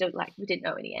 Again, we didn't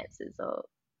know any answers, or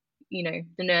the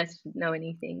nurse didn't know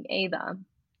anything either.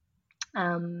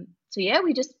 So yeah,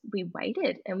 we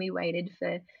waited and we waited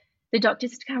for the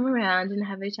doctors to come around and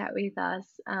have a chat with us.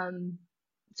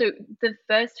 So the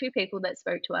first two people that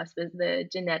spoke to us was the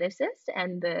geneticist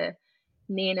and the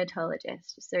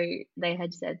neonatologist. So they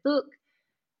had said, look,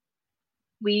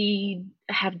 we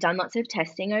have done lots of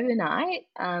testing overnight,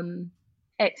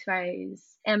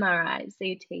 x-rays, MRIs,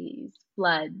 CTs,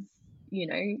 bloods, you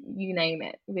name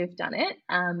it, we've done it.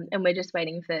 And we're just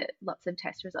waiting for lots of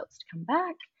test results to come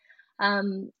back.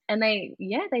 And they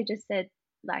just said,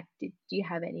 like, do you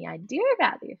have any idea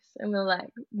about this? And we're like,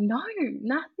 no,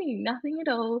 nothing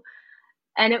at all.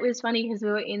 And it was funny because we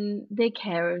were in the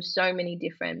care of so many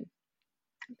different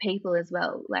people as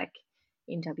well, like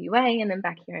in WA and then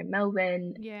back here in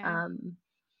Melbourne. Yeah.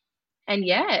 And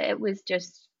yeah, it was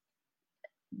just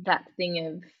that thing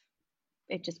of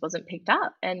it just wasn't picked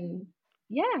up. And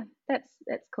yeah, that's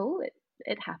cool.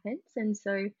 It happens. And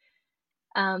so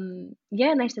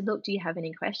yeah, and they said, look, do you have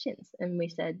any questions? And we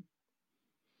said,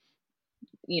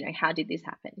 how did this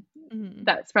happen? Mm-hmm.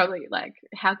 That's probably like,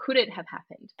 how could it have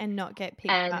happened? And not get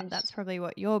picked up. That's probably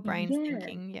what your brain's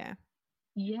thinking. Yeah.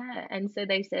 Yeah. And so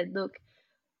they said, look,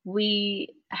 we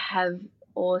have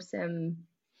awesome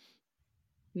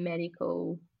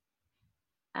medical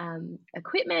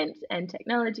equipment and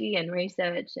technology and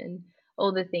research and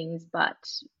all the things, but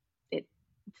it's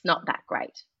not that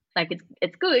great. Like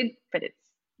it's good, but it's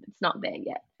not there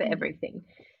yet for everything.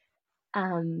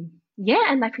 Yeah,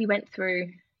 and like we went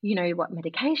through, what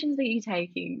medications are you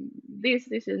taking, this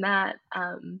and that,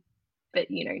 but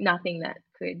nothing that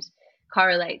could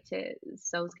correlate to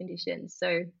Soul's condition.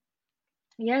 So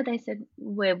yeah, they said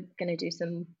we're going to do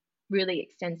some really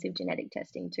extensive genetic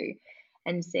testing too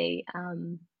and see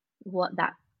what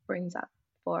that brings up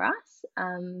for us.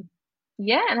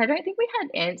 Yeah, and I don't think we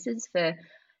had answers for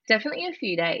definitely a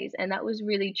few days, and that was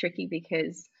really tricky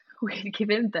because we'd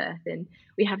given birth and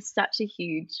we have such a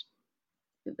huge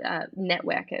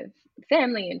network of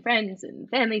family and friends and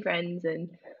family friends,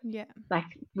 and yeah, like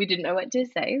we didn't know what to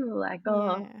say. We were like,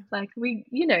 like we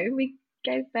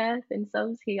gave birth and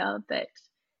Soul's here, but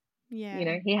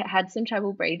he had some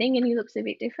trouble breathing and he looks a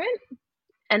bit different.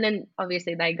 And then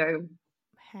obviously they go,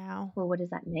 how? Well, what does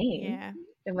that mean? Yeah.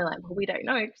 And we're like, well, we don't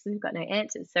know because we've got no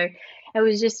answers. So it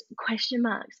was just question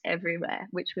marks everywhere,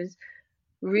 which was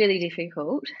really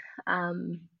difficult.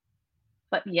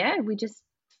 But yeah, we just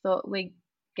thought we're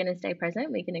going to stay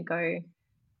present. We're going to go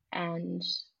and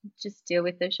just deal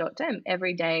with the short term.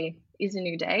 Every day is a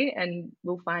new day and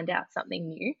we'll find out something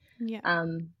new. Yeah.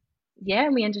 Yeah,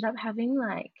 and we ended up having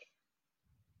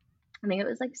I think it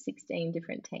was 16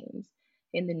 different teams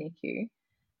in the NICU,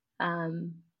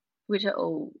 which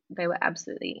they were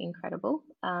absolutely incredible.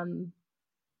 But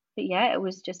yeah, it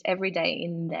was just every day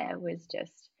in there was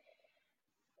just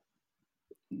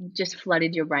just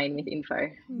flooded your brain with info.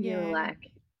 You're Yeah. like,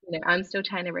 I'm still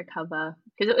trying to recover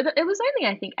because it was only,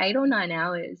 I think, 8 or 9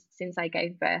 hours since I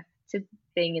gave birth to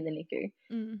being in the NICU.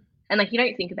 Mm. And like, you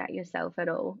don't think about yourself at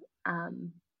all.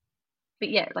 But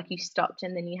yeah, like you stopped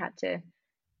and then you had to,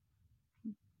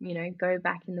 go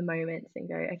back in the moments and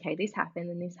go, okay, this happened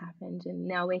and this happened and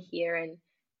now we're here, and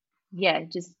yeah,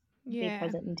 just be Yeah.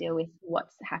 present and deal with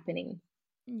what's happening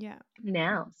Yeah.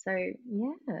 now. So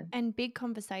yeah. And big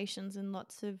conversations and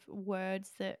lots of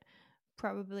words that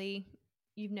probably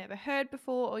you've never heard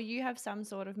before, or you have some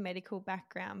sort of medical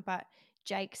background, but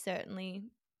Jake certainly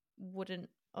wouldn't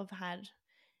have had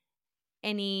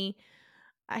any,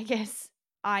 I guess,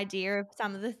 idea of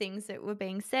some of the things that were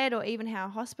being said, or even how a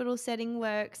hospital setting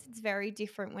works. It's very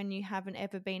different when you haven't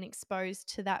ever been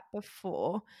exposed to that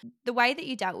before. The way that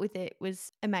you dealt with it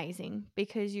was amazing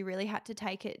because you really had to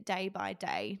take it day by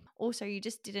day. Also, you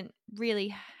just didn't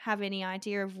really have any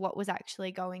idea of what was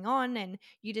actually going on, and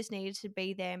you just needed to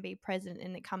be there and be present.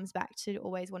 And it comes back to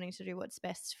always wanting to do what's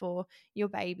best for your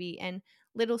baby. And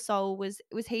little Soul, was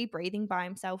he breathing by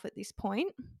himself at this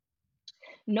point?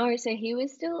 No, so he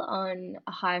was still on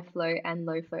a high flow and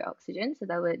low flow oxygen, so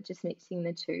they were just mixing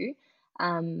the two.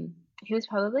 He was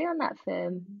probably on that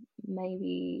for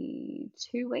maybe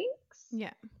 2 weeks.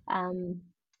 Yeah. And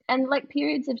like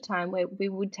periods of time where we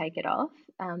would take it off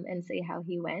and see how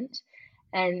he went.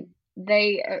 And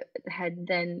they had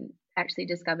then actually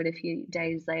discovered a few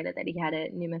days later that he had a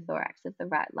pneumothorax of the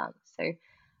right lung. So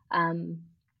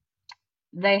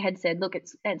they had said, look,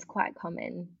 it's quite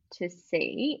common to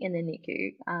see in the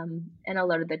NICU, and a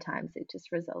lot of the times it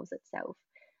just resolves itself.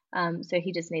 So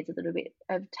he just needs a little bit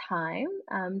of time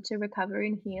to recover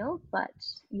and heal, but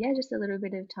yeah, just a little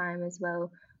bit of time as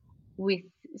well with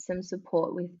some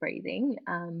support with breathing.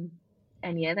 And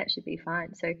yeah, that should be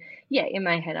fine. So yeah, in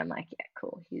my head, I'm like, yeah,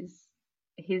 cool.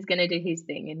 He's gonna do his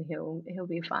thing, and he'll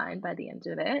be fine by the end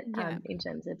of it. Yeah. In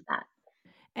terms of that.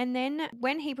 And then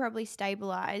when he probably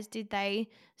stabilized, did they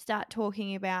start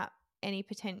talking about any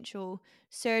potential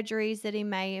surgeries that he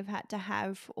may have had to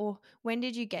have? Or when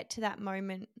did you get to that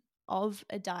moment of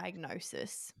a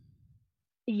diagnosis?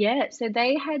 Yeah, so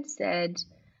they had said,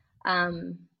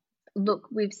 look,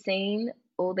 we've seen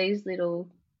all these little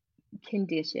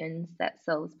conditions that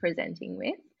Sol's presenting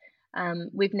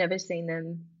with. We've never seen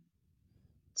them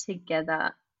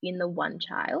together in the one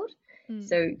child.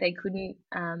 So they couldn't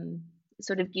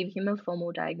sort of give him a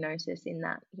formal diagnosis in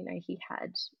that, he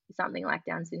had something like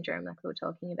Down syndrome, like we were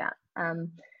talking about.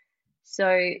 So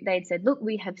they'd said, look,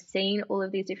 we have seen all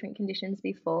of these different conditions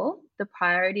before. The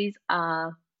priorities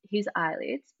are his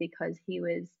eyelids, because he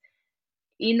was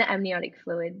in the amniotic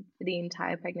fluid for the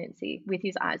entire pregnancy with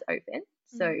his eyes open.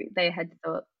 So they had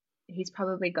thought he's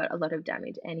probably got a lot of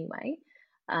damage anyway.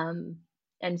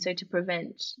 And so to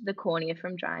prevent the cornea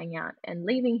from drying out and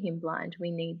leaving him blind,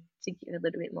 we need to give a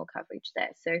little bit more coverage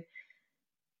there. So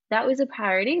that was a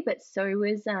priority, but so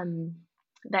was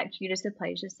that cutis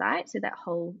aplasia site, so that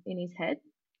hole in his head,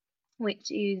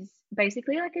 which is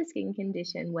basically like a skin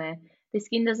condition where the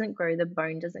skin doesn't grow, the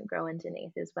bone doesn't grow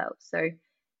underneath as well. So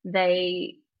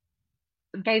they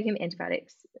gave him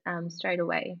antibiotics straight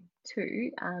away to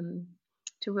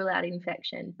rule out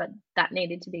infection, but that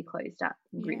needed to be closed up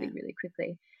really, really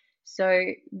quickly. So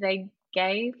they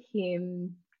gave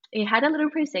him, he had a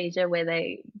little procedure where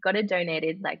they got a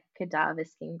donated like cadaver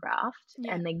skin graft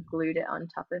and they glued it on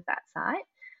top of that site.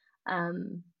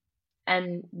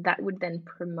 And that would then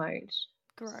promote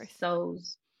growth.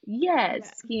 Sol's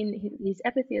skin, his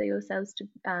epithelial cells to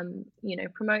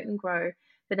promote and grow,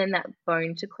 but then that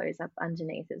bone to close up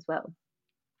underneath as well.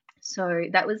 So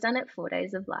that was done at 4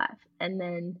 days of life, and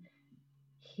then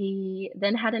he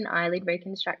then had an eyelid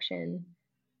reconstruction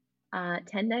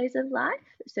 10 days of life.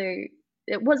 So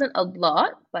it wasn't a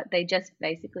lot, but they just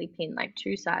basically pinned like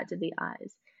two sides of the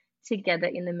eyes together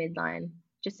in the midline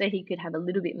just so he could have a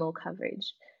little bit more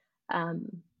coverage.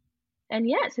 And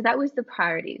yeah, so that was the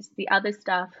priorities. The other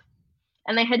stuff,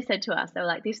 and they had said to us, they were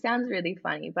like, this sounds really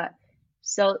funny, but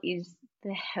Sol is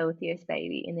the healthiest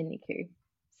baby in the NICU.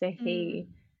 So he,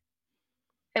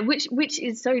 which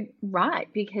is so right,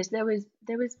 because there was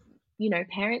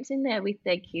parents in there with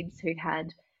their kids who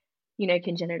had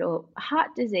congenital heart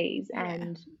disease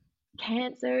and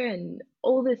cancer and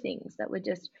all the things that were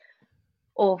just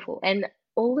awful. And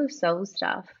all of Sol's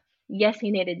stuff, yes,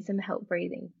 he needed some help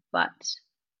breathing, but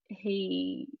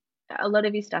a lot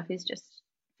of his stuff is just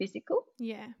physical.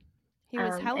 Yeah, he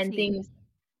was healthy. And things,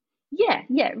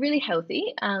 really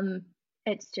healthy.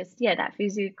 It's just, that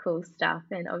physical stuff,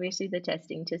 and obviously the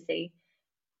testing to see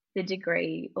the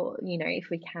degree, or, if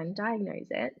we can diagnose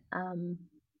it.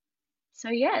 So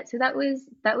yeah, so that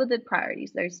were the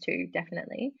priorities, those two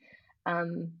definitely.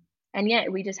 Um, and yeah,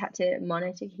 we just had to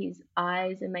monitor his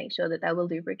eyes and make sure that they were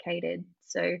lubricated.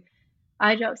 So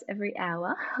eye drops every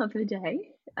hour of the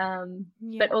day, but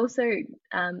Yeah. also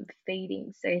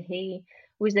feeding. So he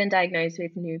was then diagnosed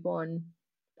with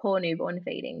poor newborn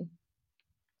feeding,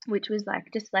 which was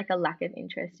like just like a lack of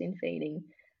interest in feeding.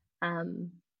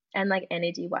 Um, and like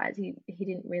energy wise, he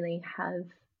didn't really have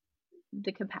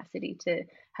the capacity to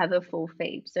have a full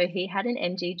feed. So he had an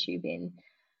NG tube in,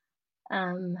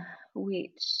 um,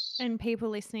 which, And people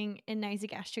listening, a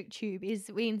nasogastric tube is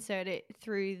we insert it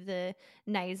through the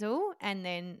nasal and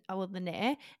then, or the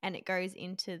nair, and it goes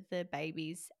into the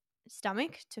baby's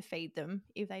stomach to feed them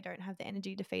if they don't have the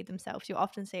energy to feed themselves. You'll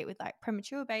often see it with like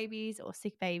premature babies or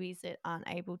sick babies that aren't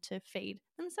able to feed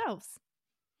themselves.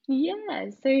 yeah,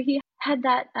 so he had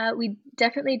that. We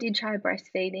definitely did try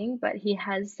breastfeeding, but he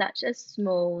has such a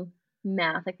small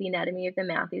mouth, like the anatomy of the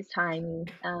mouth is tiny.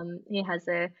 He has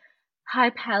a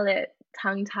high palate,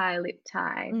 tongue tie, lip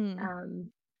tie. Mm.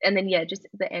 And then yeah, just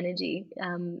the energy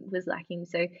was lacking.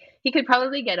 So he could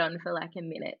probably get on for like a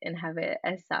minute and have a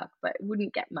suck, but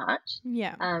wouldn't get much.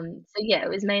 Yeah. So yeah, it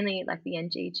was mainly like the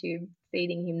NG tube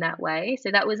feeding him that way. So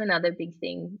that was another big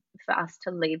thing for us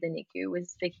to leave the NICU,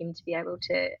 was for him to be able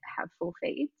to have full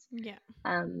feeds. Yeah.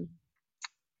 Um,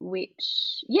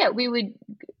 which yeah,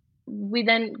 we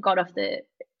then got off the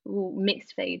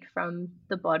mixed feed from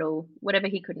the bottle. Whatever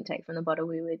he couldn't take from the bottle,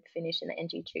 we would finish in the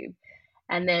NG tube.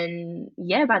 And then,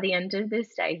 yeah, by the end of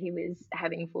this day, he was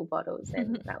having full bottles,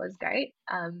 and that was great.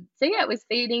 So yeah, it was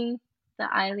feeding, the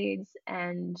eyelids,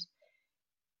 and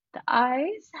the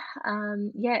eyes.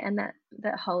 Yeah, and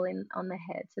that hole in on the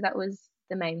head. So that was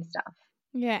the main stuff.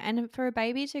 Yeah, and for a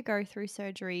baby to go through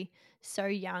surgery so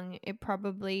young, it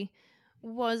probably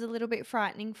was a little bit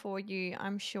frightening for you,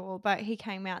 I'm sure, but he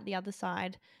came out the other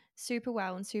side super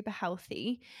well and super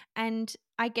healthy. And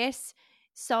I guess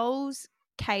Sol's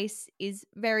case is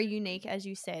very unique, as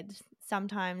you said.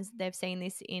 Sometimes they've seen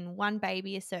this in one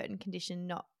baby, a certain condition,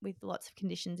 not with lots of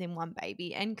conditions in one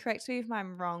baby. And correct me if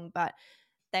I'm wrong, but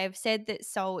they've said that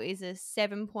Sol is a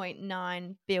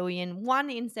 7.9 billion, 1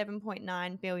 in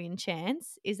 7.9 billion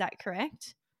chance. Is that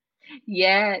correct?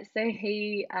 Yeah, so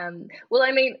he, well,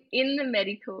 I mean, in the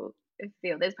medical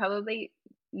field, there's probably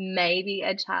maybe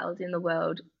a child in the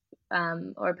world,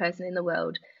 or a person in the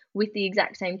world with the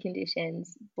exact same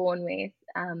conditions born with,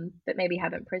 but maybe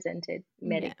haven't presented Yeah.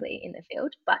 medically in the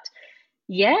field. But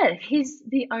yeah, he's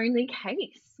the only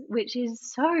case, which is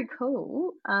so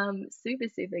cool, super,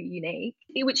 super unique,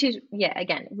 which is, yeah,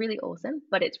 again, really awesome,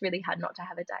 but it's really hard not to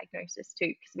have a diagnosis too,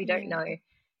 because we don't know Yeah.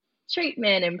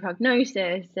 treatment and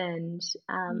prognosis and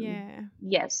Yeah.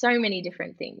 yeah, so many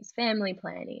different things, family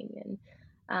planning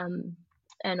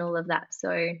and all of that.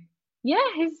 So yeah,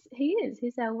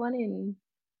 he's our 1 in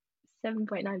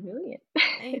 7.9 billion.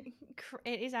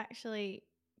 It is actually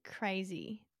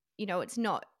crazy. You know, it's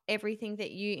not everything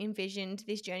that you envisioned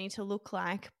this journey to look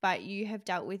like, but you have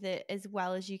dealt with it as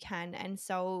well as you can. And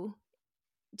so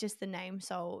just the name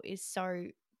Soul is so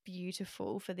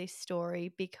beautiful for this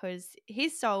story, because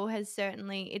his soul has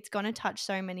certainly, it's going to touch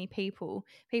so many people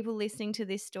listening to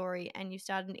this story. And you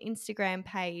started an Instagram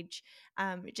page,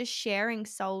 just sharing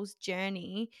Soul's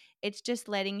journey. It's just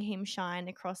letting him shine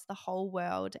across the whole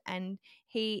world, and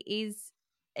he is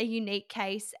a unique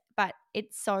case, but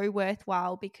it's so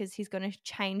worthwhile because he's going to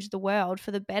change the world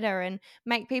for the better and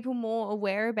make people more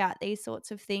aware about these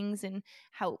sorts of things and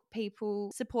help people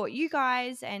support you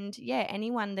guys, and yeah,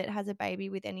 anyone that has a baby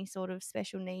with any sort of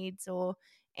special needs or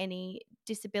any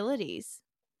disabilities.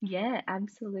 Yeah,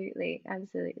 absolutely,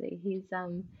 absolutely.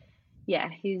 Yeah,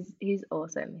 he's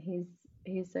awesome.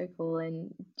 He's so cool,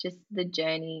 and just the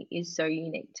journey is so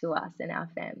unique to us and our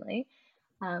family.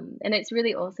 And it's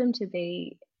really awesome to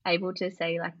be able to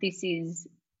say, like, this is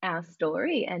our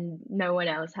story and no one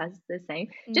else has the same.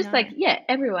 Just like, No, yeah,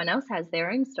 everyone else has their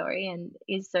own story and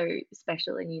is so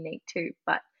special and unique too.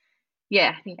 But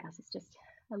yeah, I think ours is just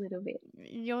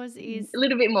yours is. a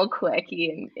little bit more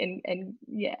quirky and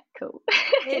yeah, cool.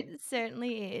 It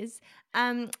certainly is.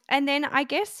 And then I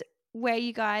guess where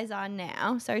you guys are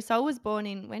now. So Sol was born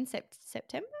in when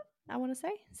September. I want to say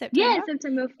Yeah, September.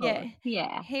 September Yeah, 4th.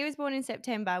 Yeah. he was born in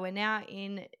September. We're now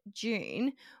in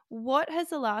June. What has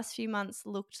the last few months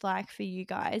looked like for you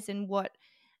guys, and what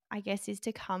I guess is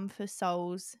to come for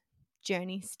Sol's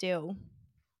journey still?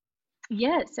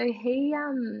 Yeah, so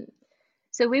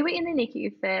we were in the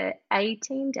NICU for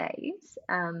 18 days,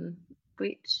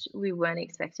 which we weren't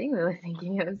expecting. We were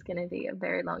thinking it was going to be a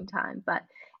very long time, but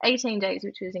 18 days,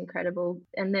 which was incredible.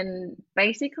 And then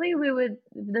basically we were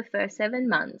the first 7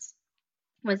 months,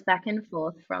 was back and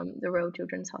forth from the Royal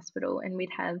Children's Hospital, and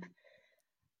we'd have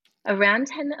around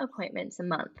 10 appointments a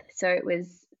month. So it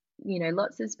was,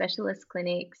 lots of specialist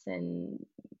clinics and,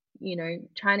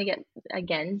 trying to get,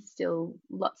 again, still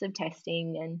lots of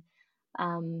testing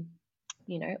and,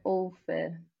 all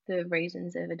for the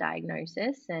reasons of a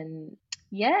diagnosis. And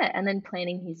yeah, and then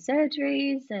planning his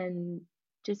surgeries and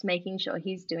just making sure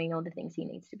he's doing all the things he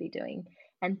needs to be doing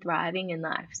and thriving in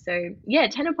life. So yeah,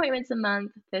 10 appointments a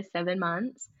month for 7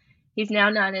 months. He's now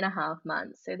 9.5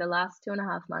 months. So the last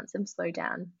 2.5 months have slowed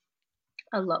down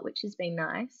a lot, which has been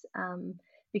nice,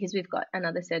 because we've got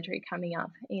another surgery coming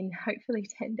up in hopefully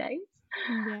 10 days.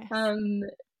 Yes.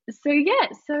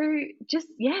 So just,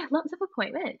 lots of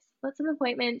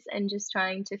appointments and just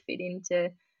trying to fit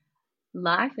into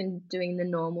life and doing the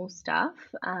normal stuff,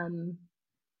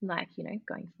 like,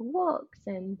 going for walks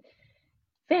and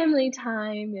family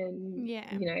time and,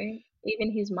 Yeah.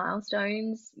 even his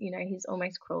milestones, he's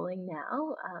almost crawling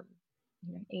now,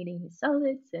 eating his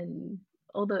solids and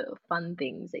all the fun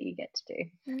things that you get to do.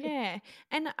 Yeah.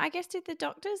 And I guess, did the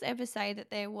doctors ever say that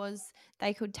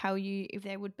they could tell you if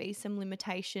there would be some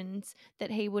limitations that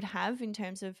he would have in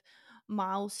terms of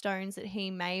milestones that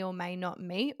he may or may not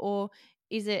meet? Or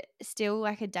is it still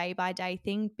like a day by day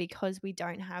thing because we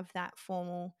don't have that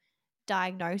formal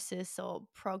diagnosis or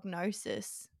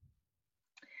prognosis?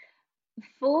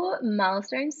 For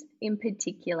milestones in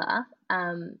particular,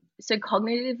 so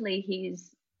cognitively,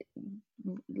 he's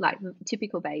like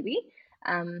typical baby,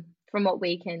 from what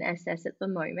we can assess at the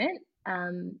moment.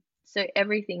 So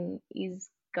everything is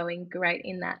going great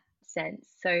in that sense.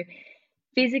 So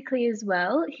physically as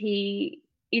well, he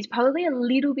is probably a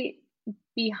little bit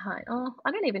behind. Oh,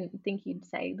 I don't even think you'd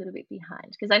say a little bit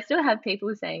behind, because I still have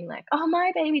people saying like, "Oh,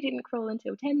 my baby didn't crawl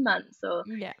until 10 months," or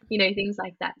Yeah. things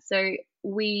like that. So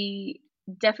we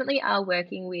definitely are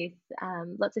working with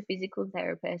lots of physical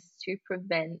therapists to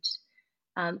prevent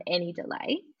any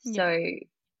delay. Yeah. So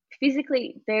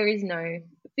physically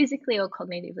or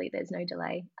cognitively, there's no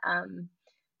delay.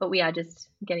 But we are just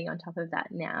getting on top of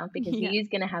that now because Yeah. he is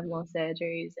going to have more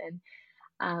surgeries, and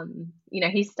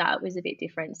his start was a bit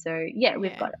different. So yeah,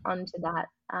 we've Yeah. got onto that.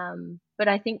 But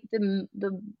I think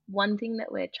the one thing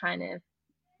that we're trying to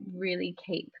really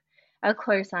keep a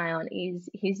close eye on is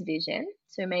his vision.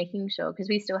 So making sure, because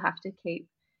we still have to keep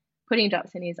putting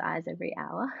drops in his eyes every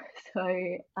hour.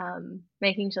 So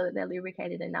making sure that they're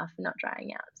lubricated enough and not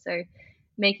drying out. So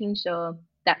making sure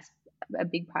that's a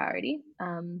big priority,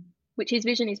 which his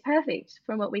vision is perfect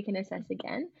from what we can assess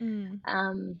again.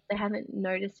 They haven't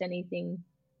noticed anything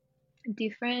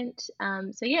different.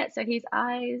 So his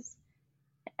eyes,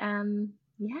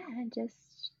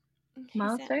 just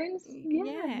milestones,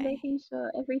 Yeah. making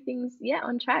sure everything's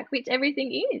on track, which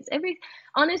everything is.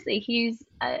 Honestly, he's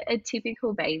a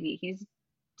typical baby. He's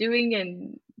doing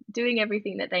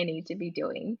everything that they need to be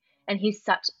doing, and he's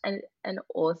such an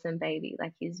awesome baby.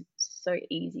 Like, he's so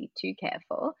easy to care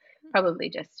for. Probably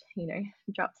just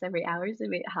drops every hour is a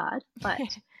bit hard,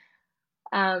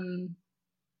 um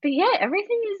but yeah,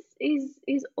 everything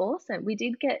is awesome. We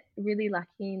did get really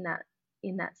lucky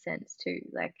in that sense too.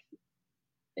 Like,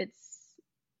 it's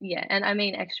and I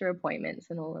mean, extra appointments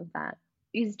and all of that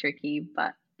is tricky,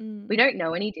 but we don't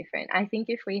know any different. I think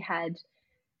if we had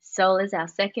Sol as our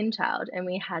second child and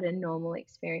we had a normal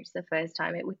experience the first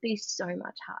time, it would be so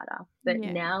much harder. But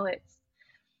Yeah. now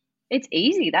it's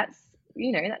easy. That's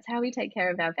how we take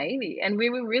care of our baby. And we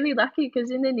were really lucky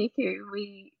because in the NICU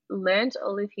we learnt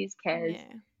all of his cares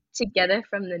Yeah. together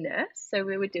from the nurse. So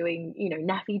we were doing,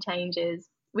 nappy changes.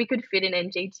 We could fit an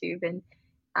NG tube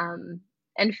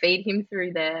and feed him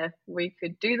through there. We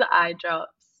could do the eye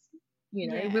drops.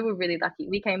 Yeah. We were really lucky.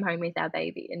 We came home with our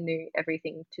baby and knew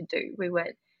everything to do. We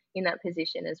weren't in that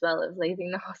position as well of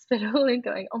leaving the hospital and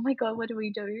going, oh my God, what do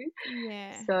we do?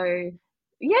 Yeah. So,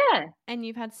 yeah. And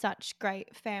you've had such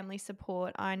great family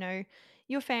support. I know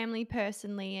your family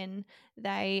personally, and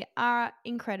they are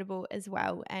incredible as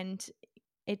well. And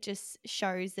it just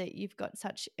shows that you've got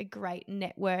such a great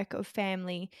network of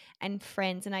family and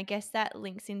friends. And I guess that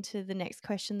links into the next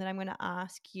question that I'm going to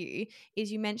ask you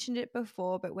is, you mentioned it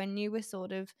before, but when you were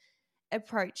sort of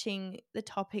approaching the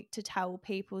topic to tell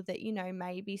people that,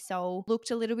 maybe Sol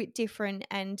looked a little bit different,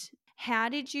 and how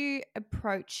did you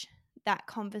approach that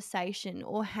conversation,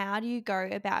 or how do you go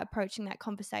about approaching that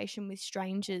conversation with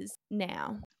strangers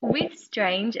now? With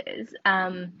strangers,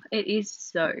 it is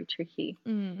so tricky.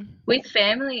 Mm. With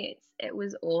family, it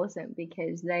was awesome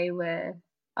because they were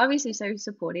obviously so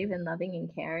supportive and loving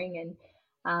and caring,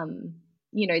 and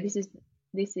this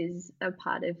is a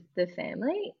part of the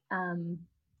family.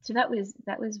 So that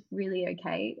was really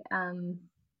okay.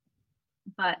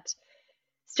 But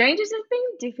strangers have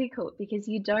been difficult because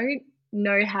you don't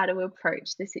know how to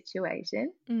approach the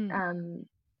situation. Mm.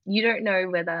 You don't know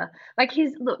whether, like,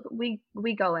 his look, we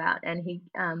go out and he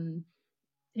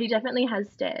definitely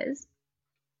has stares.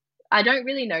 I don't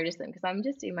really notice them because I'm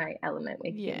just in my element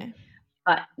with Yeah. him.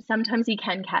 But sometimes he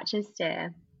can catch a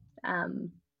stare.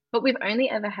 Um, but we've only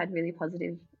ever had really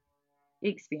positive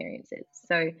experiences.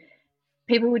 So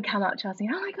people would come up to us and,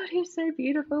 oh my God, he's so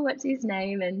beautiful. What's his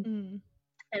name? Mm.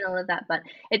 And all of that. But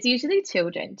it's usually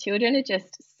children. Children are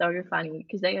just so funny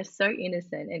because they are so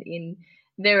innocent and in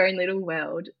their own little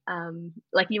world.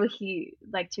 Like you will hear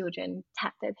like children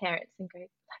tap their parents and go, like,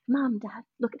 Mum, Dad,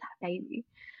 look at that baby.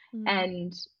 Mm.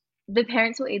 And the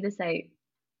parents will either say,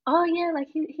 oh yeah, like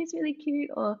he's really cute,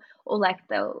 or like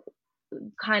they'll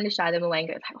kind of shy them away and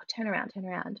go like, oh, turn around, turn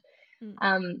around.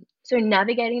 Mm. So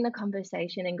navigating the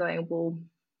conversation and going, well,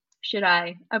 should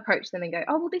I approach them and go,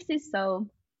 oh well, this is so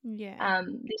Yeah.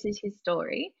 this is his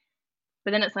story.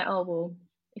 But then it's like, oh, well,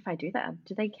 if I do that,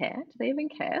 do they care? Do they even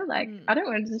care? Like, I Mm. don't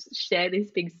want to just share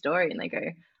this big story and they go,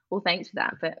 well, thanks for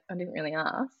that, but I didn't really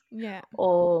ask. Yeah.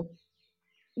 Or,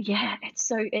 yeah, it's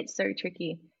so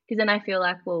tricky because then I feel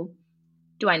like, well,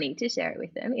 do I need to share it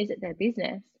with them? Is it their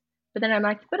business? But then I'm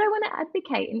like, but I want to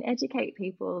advocate and educate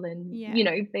people and, Yeah.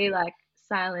 be like,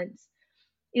 silence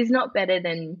is not better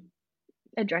than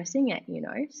addressing it,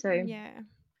 So Yeah.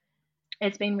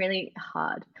 it's been really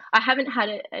hard. I haven't had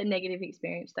a negative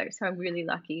experience though, so I'm really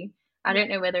lucky. I Yeah. don't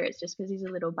know whether it's just because he's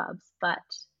a little bubs, but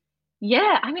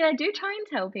yeah, I mean, I do try and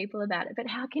tell people about it, but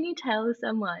how can you tell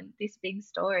someone this big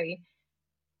story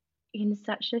in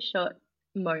such a short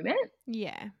moment?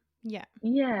 Yeah. Yeah.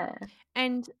 Yeah.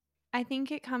 And I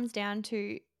think it comes down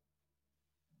to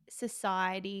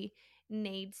society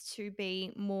needs to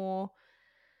be more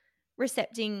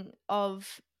recepting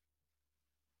of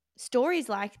stories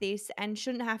like this and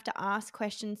shouldn't have to ask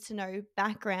questions to know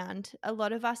background. A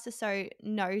lot of us are so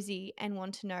nosy and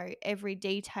want to know every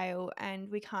detail, and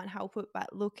we can't help it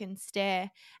but look and stare.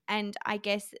 And I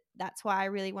guess that's why I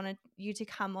really wanted you to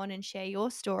come on and share your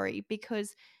story,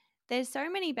 because there's so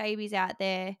many babies out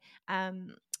there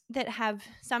that have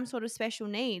some sort of special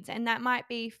needs, and that might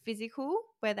be physical,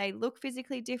 where they look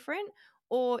physically different,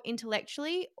 or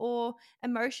intellectually, or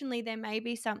emotionally. There may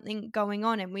be something going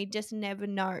on and we just never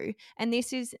know. And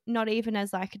this is not even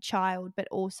as like a child, but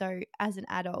also as an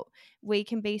adult. We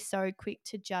can be so quick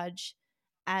to judge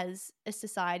as a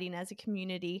society and as a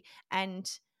community. And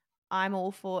I'm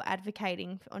all for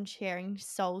advocating on sharing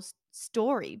Soul's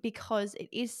story because it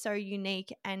is so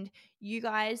unique, and you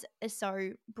guys are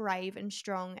so brave and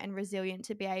strong and resilient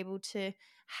to be able to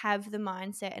have the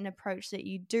mindset and approach that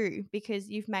you do, because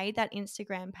you've made that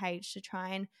Instagram page to try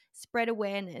and spread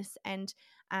awareness. And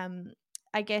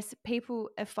I guess people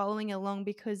are following along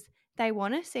because they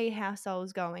want to see how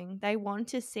Soul's going. They want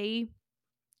to see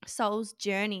Soul's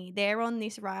journey. They're on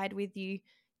this ride with you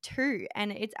too.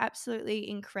 And it's absolutely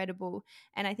incredible.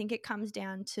 And I think it comes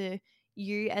down to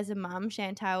you as a mum,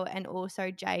 Chantal, and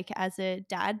also Jake as a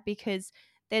dad, because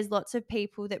there's lots of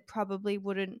people that probably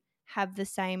wouldn't have the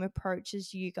same approach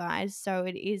as you guys. So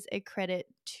it is a credit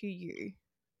to you.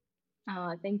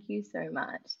 Oh, thank you so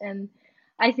much. And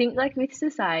I think like with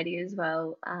society as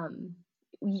well,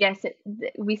 yes,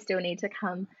 we still need to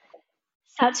come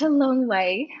such a long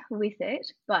way with it,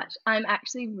 but I'm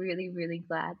actually really, really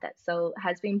glad that Soul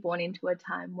has been born into a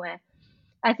time where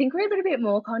I think we're a little bit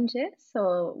more conscious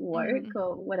or woke Mm,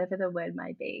 or whatever the word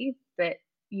might be, but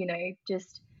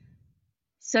just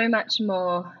so much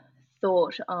more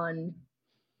thought on,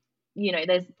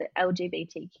 there's the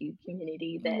LGBTQ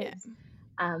community, yeah, there's,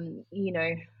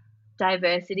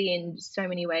 diversity in so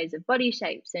many ways of body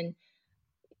shapes and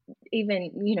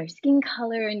even, skin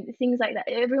color and things like that.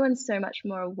 Everyone's so much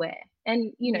more aware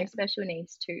and, yeah, special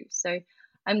needs too. So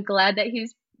I'm glad that he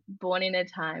was born in a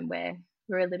time where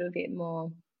we're a little bit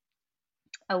more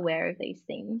aware of these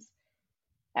things.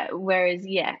 Whereas,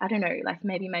 yeah, I don't know, like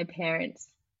maybe my parents'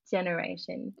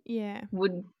 generation yeah,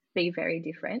 would be very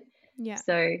different. yeah,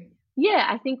 So, yeah,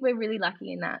 I think we're really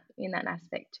lucky in that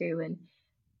aspect too. And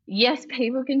yes,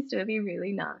 people can still be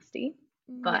really nasty,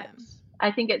 but yeah,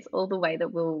 I think it's all the way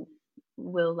that we'll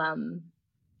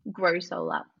grow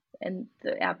Soul up and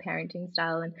our parenting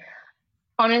style. And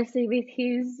honestly, with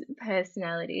his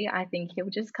personality, I think he'll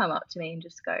just come up to me and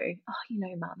just go, "Oh,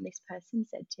 Mum, this person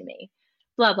said to me,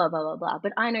 blah blah blah blah blah."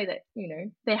 But I know that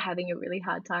they're having a really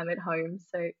hard time at home,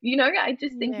 so I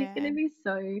just think he's going yeah, to be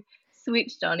so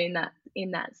switched on in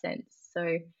that sense.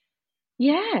 So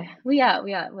Yeah, we are.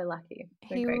 We're lucky.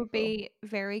 We're He will grateful. be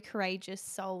very courageous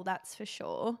soul, that's for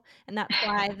sure, and that's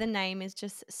why the name is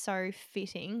just so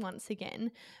fitting once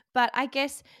again. But I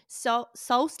guess Soul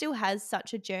still has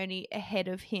such a journey ahead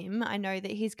of him. I know that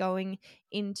he's going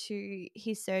into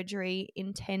his surgery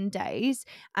in 10 days.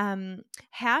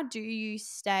 How do you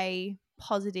stay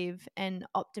positive and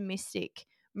optimistic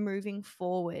moving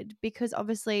forward? Because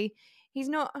obviously he's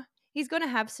not he's going to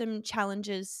have some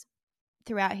challenges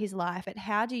throughout his life, but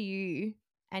how do you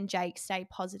and Jake stay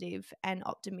positive and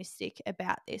optimistic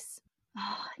about this?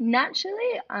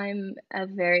 Naturally, I'm a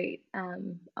very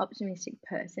optimistic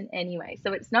person anyway,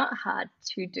 so it's not hard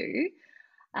to do.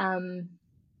 Um,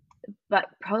 but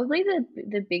probably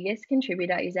the biggest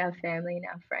contributor is our family and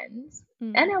our friends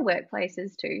and Mm. our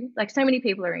workplaces too. Like so many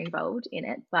people are involved in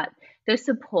it, but the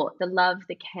support, the love,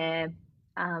 the care,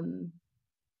 um,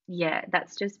 yeah,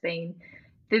 that's just been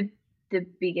the the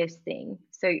biggest thing.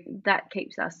 So that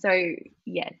keeps us so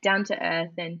yeah, down to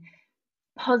earth and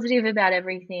positive about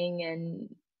everything.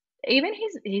 And even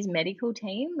his medical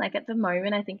team, like at the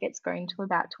moment I think it's grown to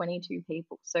about 22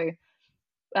 people, so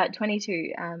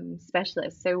 22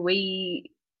 specialists, so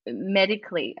we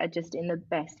medically are just in the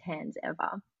best hands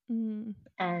ever. Mm.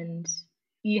 And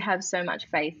you have so much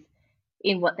faith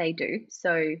in what they do,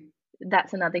 so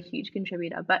that's another huge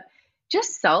contributor. But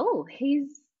just Soul,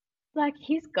 he's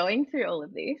going through all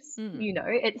of this, Mm.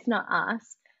 it's not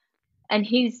us. And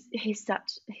he's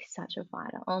such a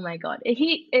fighter. Oh my God.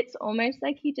 It's almost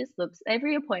like he just looks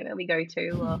every appointment we go to,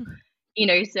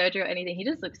 or surgery or anything, he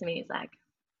just looks at me, he's like,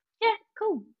 "Yeah,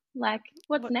 cool. Like,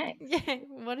 what's What next?" yeah,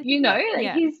 what have you got? Like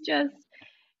Yeah. he's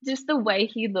just the way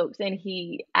he looks and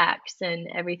he acts and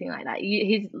everything like that.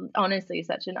 He's honestly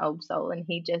such an old soul, and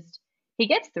he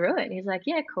gets through it. He's like,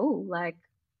 "Yeah, cool. Like,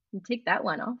 tick that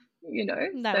one off."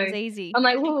 That So was easy. I'm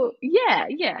like, "Well, yeah,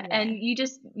 yeah." And Yeah.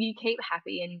 you keep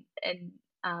happy, and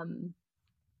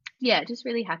yeah, just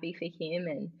really happy for him.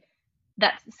 And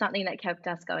that's something that kept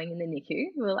us going in the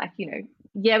NICU. We're like,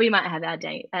 yeah, we might have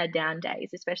our down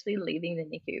days, especially leaving the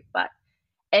NICU, but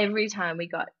every time we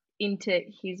got into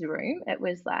his room, it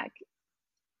was like,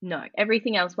 no,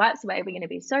 everything else wipes away. We're going to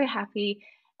be so happy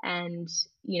and,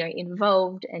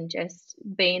 involved, and just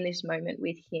be in this moment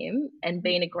with him and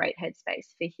be in a great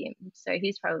headspace for him. So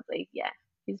he's probably, yeah,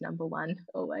 he's number one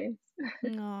always.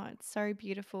 No, it's so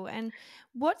beautiful. And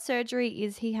what surgery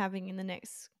is he having in the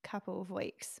next couple of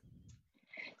weeks?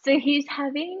 So he's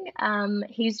having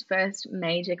his first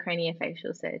major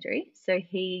craniofacial surgery. So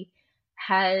he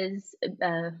has,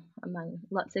 among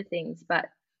lots of things, but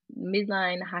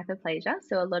midline hyperplasia.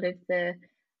 So a lot of the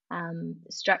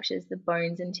structures, the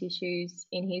bones and tissues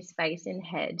in his face and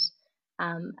head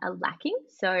are lacking.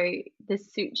 So the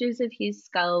sutures of his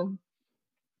skull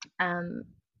um,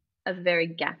 are very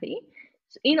gappy.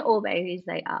 So in all babies,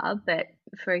 they are, but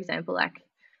for example, like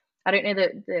I don't know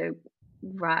the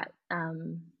right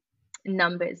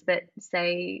numbers, but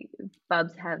say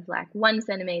bubs have like 1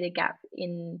 centimeter gap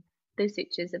in the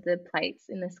sutures of the plates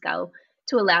in the skull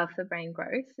to allow for brain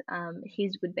growth.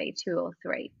 His would be 2 or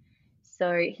 3.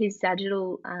 So his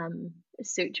sagittal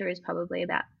suture is probably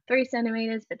about 3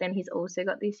 centimeters, but then he's also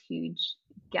got this huge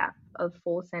gap of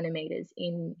 4 centimeters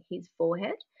in his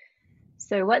forehead.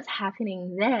 So what's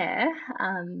happening there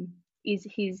is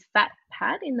his fat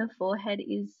pad in the forehead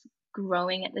is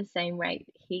growing at the same rate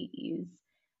he is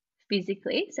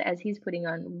physically. So as he's putting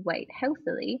on weight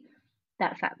healthily,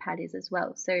 that fat pad is as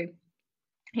well. So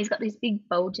he's got this big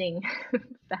bulging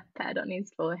fat pad on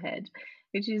his forehead,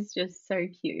 which is just so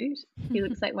cute. He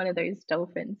looks like one of those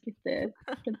dolphins with the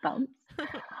bumps.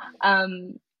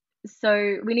 Um,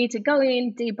 so we need to go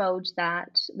in, debulge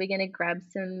that. We're going to grab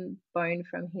some bone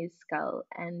from his skull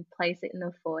and place it in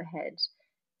the forehead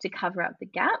to cover up the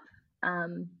gap.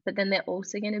 But then they're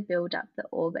also going to build up the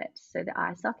orbit, so the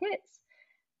eye sockets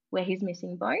where he's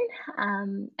missing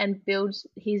bone, and build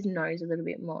his nose a little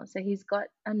bit more. So he's got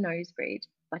a nose bridge,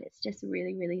 but it's just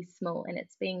really, really small, and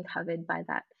it's being covered by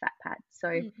that fat pad. So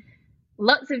Mm.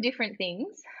 lots of different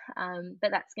things, but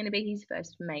that's going to be his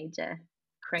first major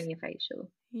craniofacial.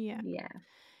 Yeah. Yeah,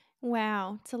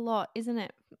 Wow, it's a lot, isn't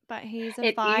it? But he's a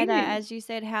it fighter, is. as you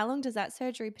said. How long does that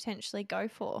surgery potentially go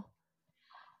for?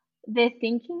 They're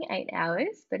thinking 8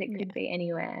 hours, but it could Yeah. be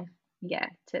anywhere, yeah,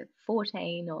 to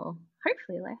 14 or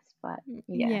hopefully less. But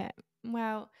yeah, Yeah.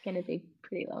 Well, going to be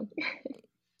pretty long.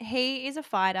 he is a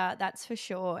fighter, that's for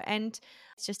sure. And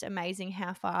it's just amazing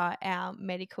how far our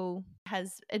medical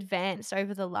has advanced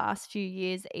over the last few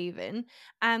years, even.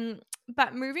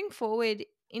 But moving forward,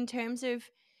 in terms of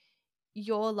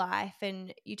your life,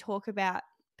 and you talk about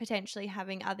potentially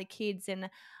having other kids, and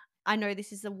I know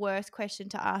this is the worst question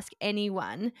to ask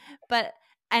anyone,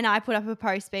 and I put up a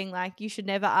post being like, you should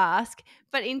never ask.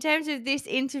 But in terms of this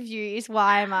interview is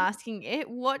why I'm asking it.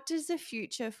 What does the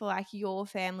future for like your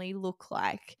family look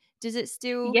like? Does it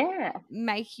still Yeah,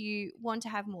 make you want to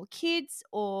have more kids,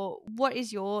 or what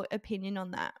is your opinion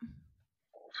on that?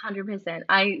 100%.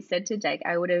 I said to Jake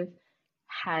I would have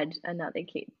had another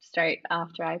kid straight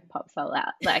after I popped Soul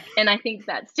out. Like, and I think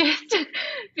that's just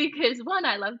because one,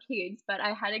 I love kids, but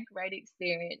I had a great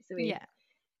experience with,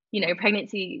 Yeah.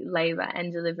 pregnancy, labor,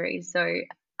 and delivery. So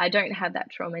I don't have that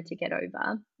trauma to get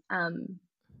over.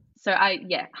 So I,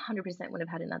 100% would have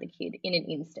had another kid in an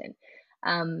instant.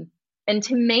 And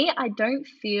to me, I don't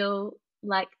feel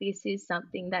like this is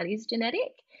something that is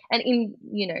genetic. And in,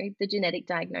 the genetic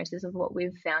diagnosis of what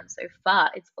we've found so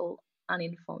far, it's all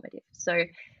uninformative. So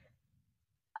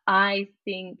I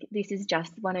think this is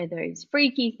just one of those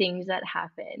freaky things that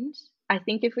happened. I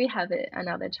think if we have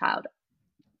another child,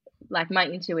 like my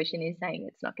intuition is saying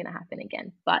it's not going to happen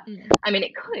again, but I mean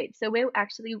it could. So we're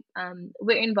actually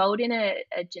we're involved in a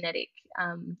genetic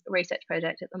research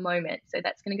project at the moment. So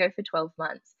that's going to go for 12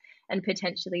 months and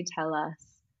potentially tell us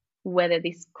whether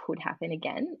this could happen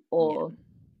again, or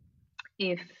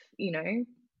if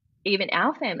even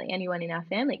our family, anyone in our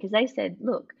family, because they said,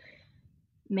 look,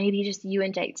 maybe just you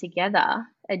and Jake together,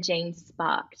 a gene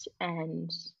sparked,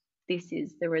 and this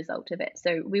is the result of it.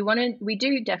 So we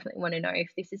do definitely want to know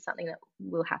if this is something that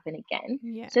will happen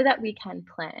again, so that we can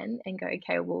plan and go,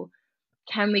 okay, well,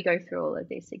 can we go through all of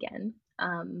this again?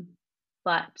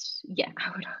 But yeah,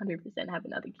 I would 100% have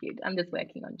another kid. I'm just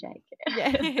working on Jake.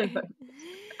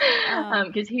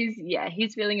 Because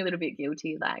he's feeling a little bit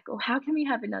guilty, like, oh, how can we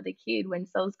have another kid when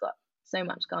Sol's got so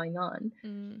much going on?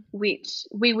 Which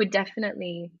we would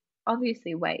definitely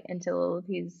obviously wait until all of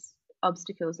his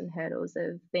obstacles and hurdles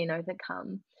have been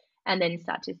overcome, and then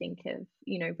start to think of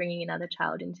bringing another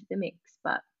child into the mix.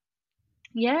 But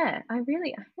yeah, I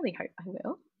really hope I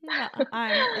will.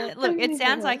 Look, it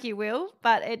sounds like you will,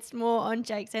 but it's more on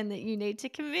Jake's end that you need to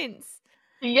convince.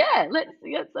 Yeah, let's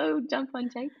all jump on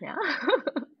Jake now.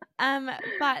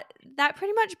 But that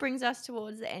pretty much brings us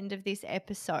towards the end of this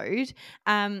episode.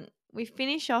 We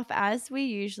finish off as we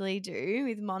usually do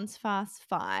with Mons Fast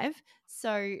 5.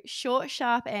 So short,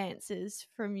 sharp answers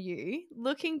from you.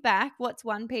 Looking back, what's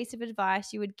one piece of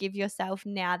advice you would give yourself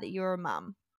now that you're a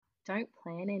mum? Don't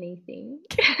plan anything.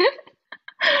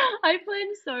 I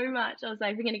planned so much. I was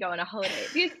like, we're going to go on a holiday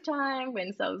at this time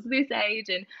when Sol's this age,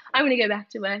 and I'm going to go back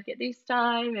to work at this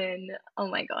time. And oh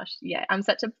my gosh, yeah, I'm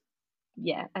such a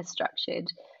structured,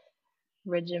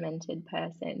 regimented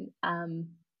person.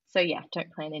 So yeah,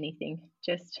 don't plan anything.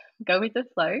 Just go with the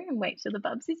flow and wait till the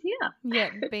bubs is here. Yeah,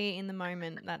 be in the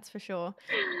moment, that's for sure.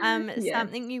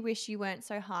 Something you wish you weren't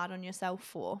so hard on yourself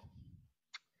for?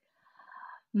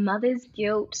 Mother's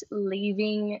guilt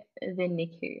leaving the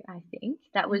NICU, I think.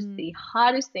 That was the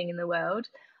hardest thing in the world.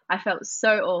 I felt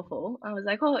so awful. I was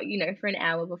like, oh, for an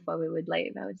hour before we would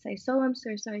leave, I would say, so I'm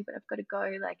so sorry, but I've got to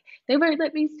go. Like, they won't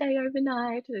let me stay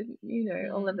overnight, and,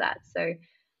 all of that. So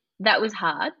that was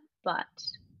hard, but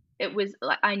it was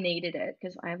like I needed it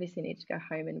because I obviously need to go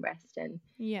home and rest and,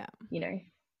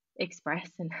 express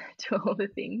and do all the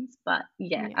things. But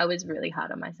I was really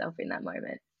hard on myself in that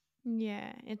moment.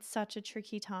 Yeah, it's such a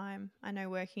tricky time. I know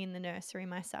working in the nursery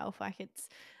myself,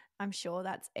 I'm sure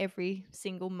that's every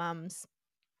single mum's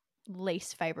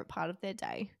least favorite part of their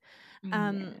day.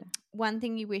 One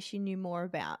thing you wish you knew more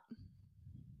about?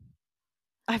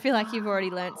 I feel like you've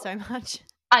already learnt so much.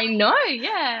 I know,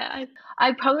 yeah.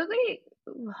 I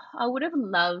would have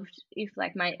loved if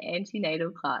like my antenatal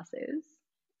classes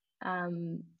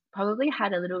probably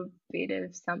had a little bit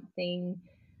of something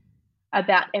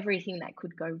about everything that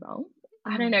could go wrong.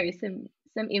 I don't know, some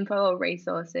info or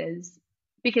resources,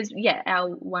 because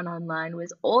our one online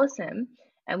was awesome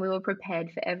and we were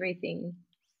prepared for everything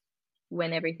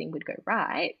when everything would go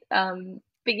right.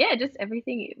 But just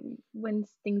everything when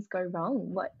things go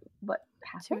wrong, what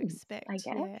happens to expect, I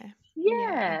guess.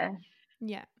 Yeah.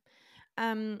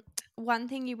 One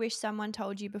thing you wish someone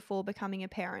told you before becoming a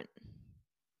parent?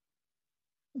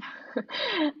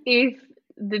 If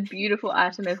the beautiful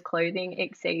item of clothing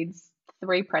exceeds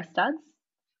 3 press studs,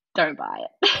 don't buy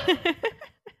it.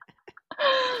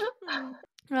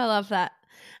 I love that.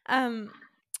 And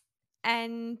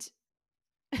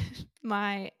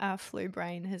my flu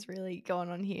brain has really gone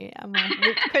on here. I'm like,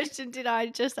 which question did I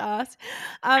just ask?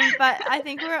 But I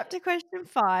think we're up to question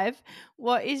 5.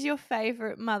 What is your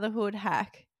favourite motherhood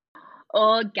hack?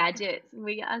 Or gadgets.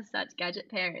 We are such gadget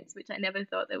parents, which I never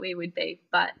thought that we would be.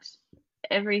 But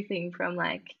everything from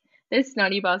like the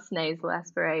Snotty Boss nasal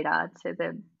aspirator to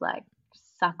the like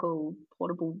Suckle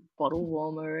portable bottle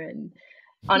warmer, and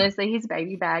honestly, his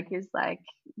baby bag is like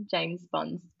James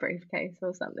Bond's briefcase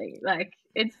or something. Like,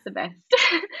 it's the best.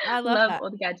 I love Love that.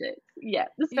 all the gadgets. Yeah,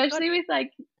 You've got especially with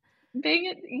like being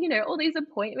at, all these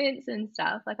appointments and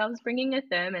stuff. Like, I was bringing a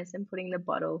thermos and putting the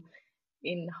bottle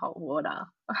in hot water. I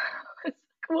was like,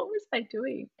 what was I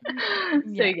doing? So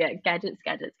Yeah. yeah, gadgets.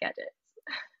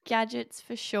 Gadgets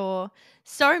for sure.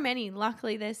 So many.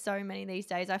 Luckily, there's so many these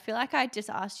days. I feel like I just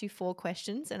asked you 4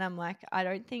 questions, and I'm like, I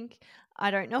don't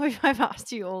know if I've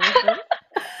asked you all of them.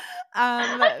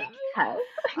 I think you have.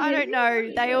 I don't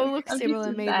know. They all look I'm similar,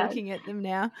 just as me bad. looking at them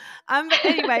now. But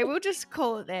anyway, we'll just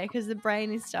call it there because the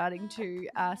brain is starting to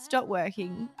stop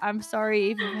working. I'm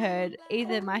sorry if you've heard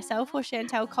either myself or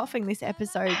Chantel coughing this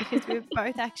episode because we're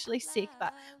both actually sick,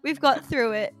 but we've got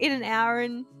through it in an hour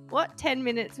and 10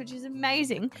 minutes, which is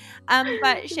amazing.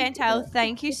 But Chantel,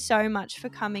 thank you so much for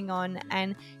coming on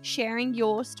and sharing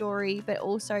your story, but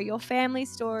also your family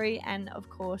story and, of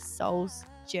course, Soul's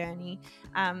journey.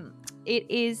 It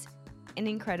is an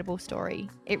incredible story.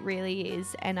 It really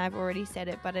is. And I've already said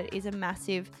it, but it is a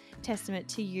massive testament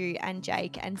to you and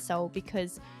Jake and Soul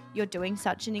because you're doing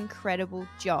such an incredible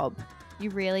job.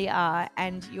 You really are.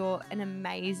 And you're an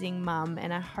amazing mum.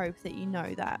 And I hope that you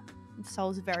know that.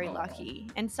 Soul's very lucky.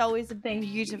 And Soul is a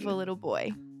beautiful little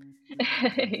boy.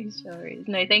 He sure is.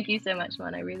 No, thank you so much,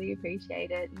 Mon. I really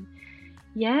appreciate it. And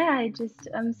yeah,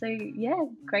 I'm so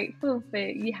grateful for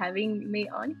you having me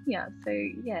on here. So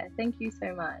yeah, thank you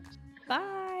so much.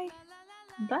 Bye.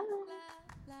 Bye.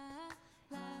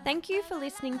 Thank you for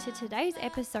listening to today's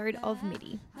episode of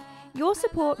MIDI. Your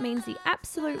support means the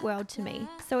absolute world to me,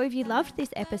 so if you loved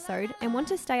this episode and want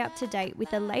to stay up to date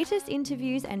with the latest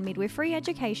interviews and midwifery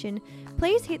education,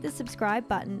 please hit the subscribe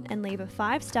button and leave a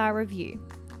 5-star review.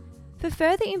 For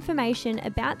further information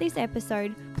about this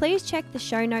episode, please check the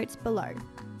show notes below.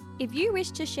 If you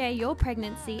wish to share your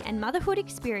pregnancy and motherhood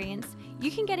experience,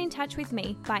 you can get in touch with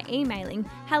me by emailing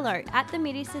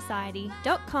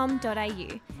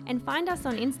hello@themidisociety.com.au and find us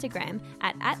on Instagram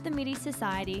at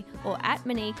 @themidisociety or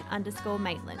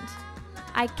 @Monique_Maitland.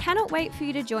 I cannot wait for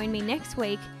you to join me next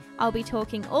week. I'll be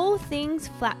talking all things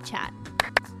flap chat.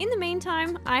 In the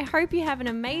meantime, I hope you have an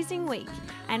amazing week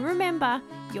and remember,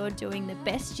 you're doing the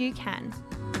best you can.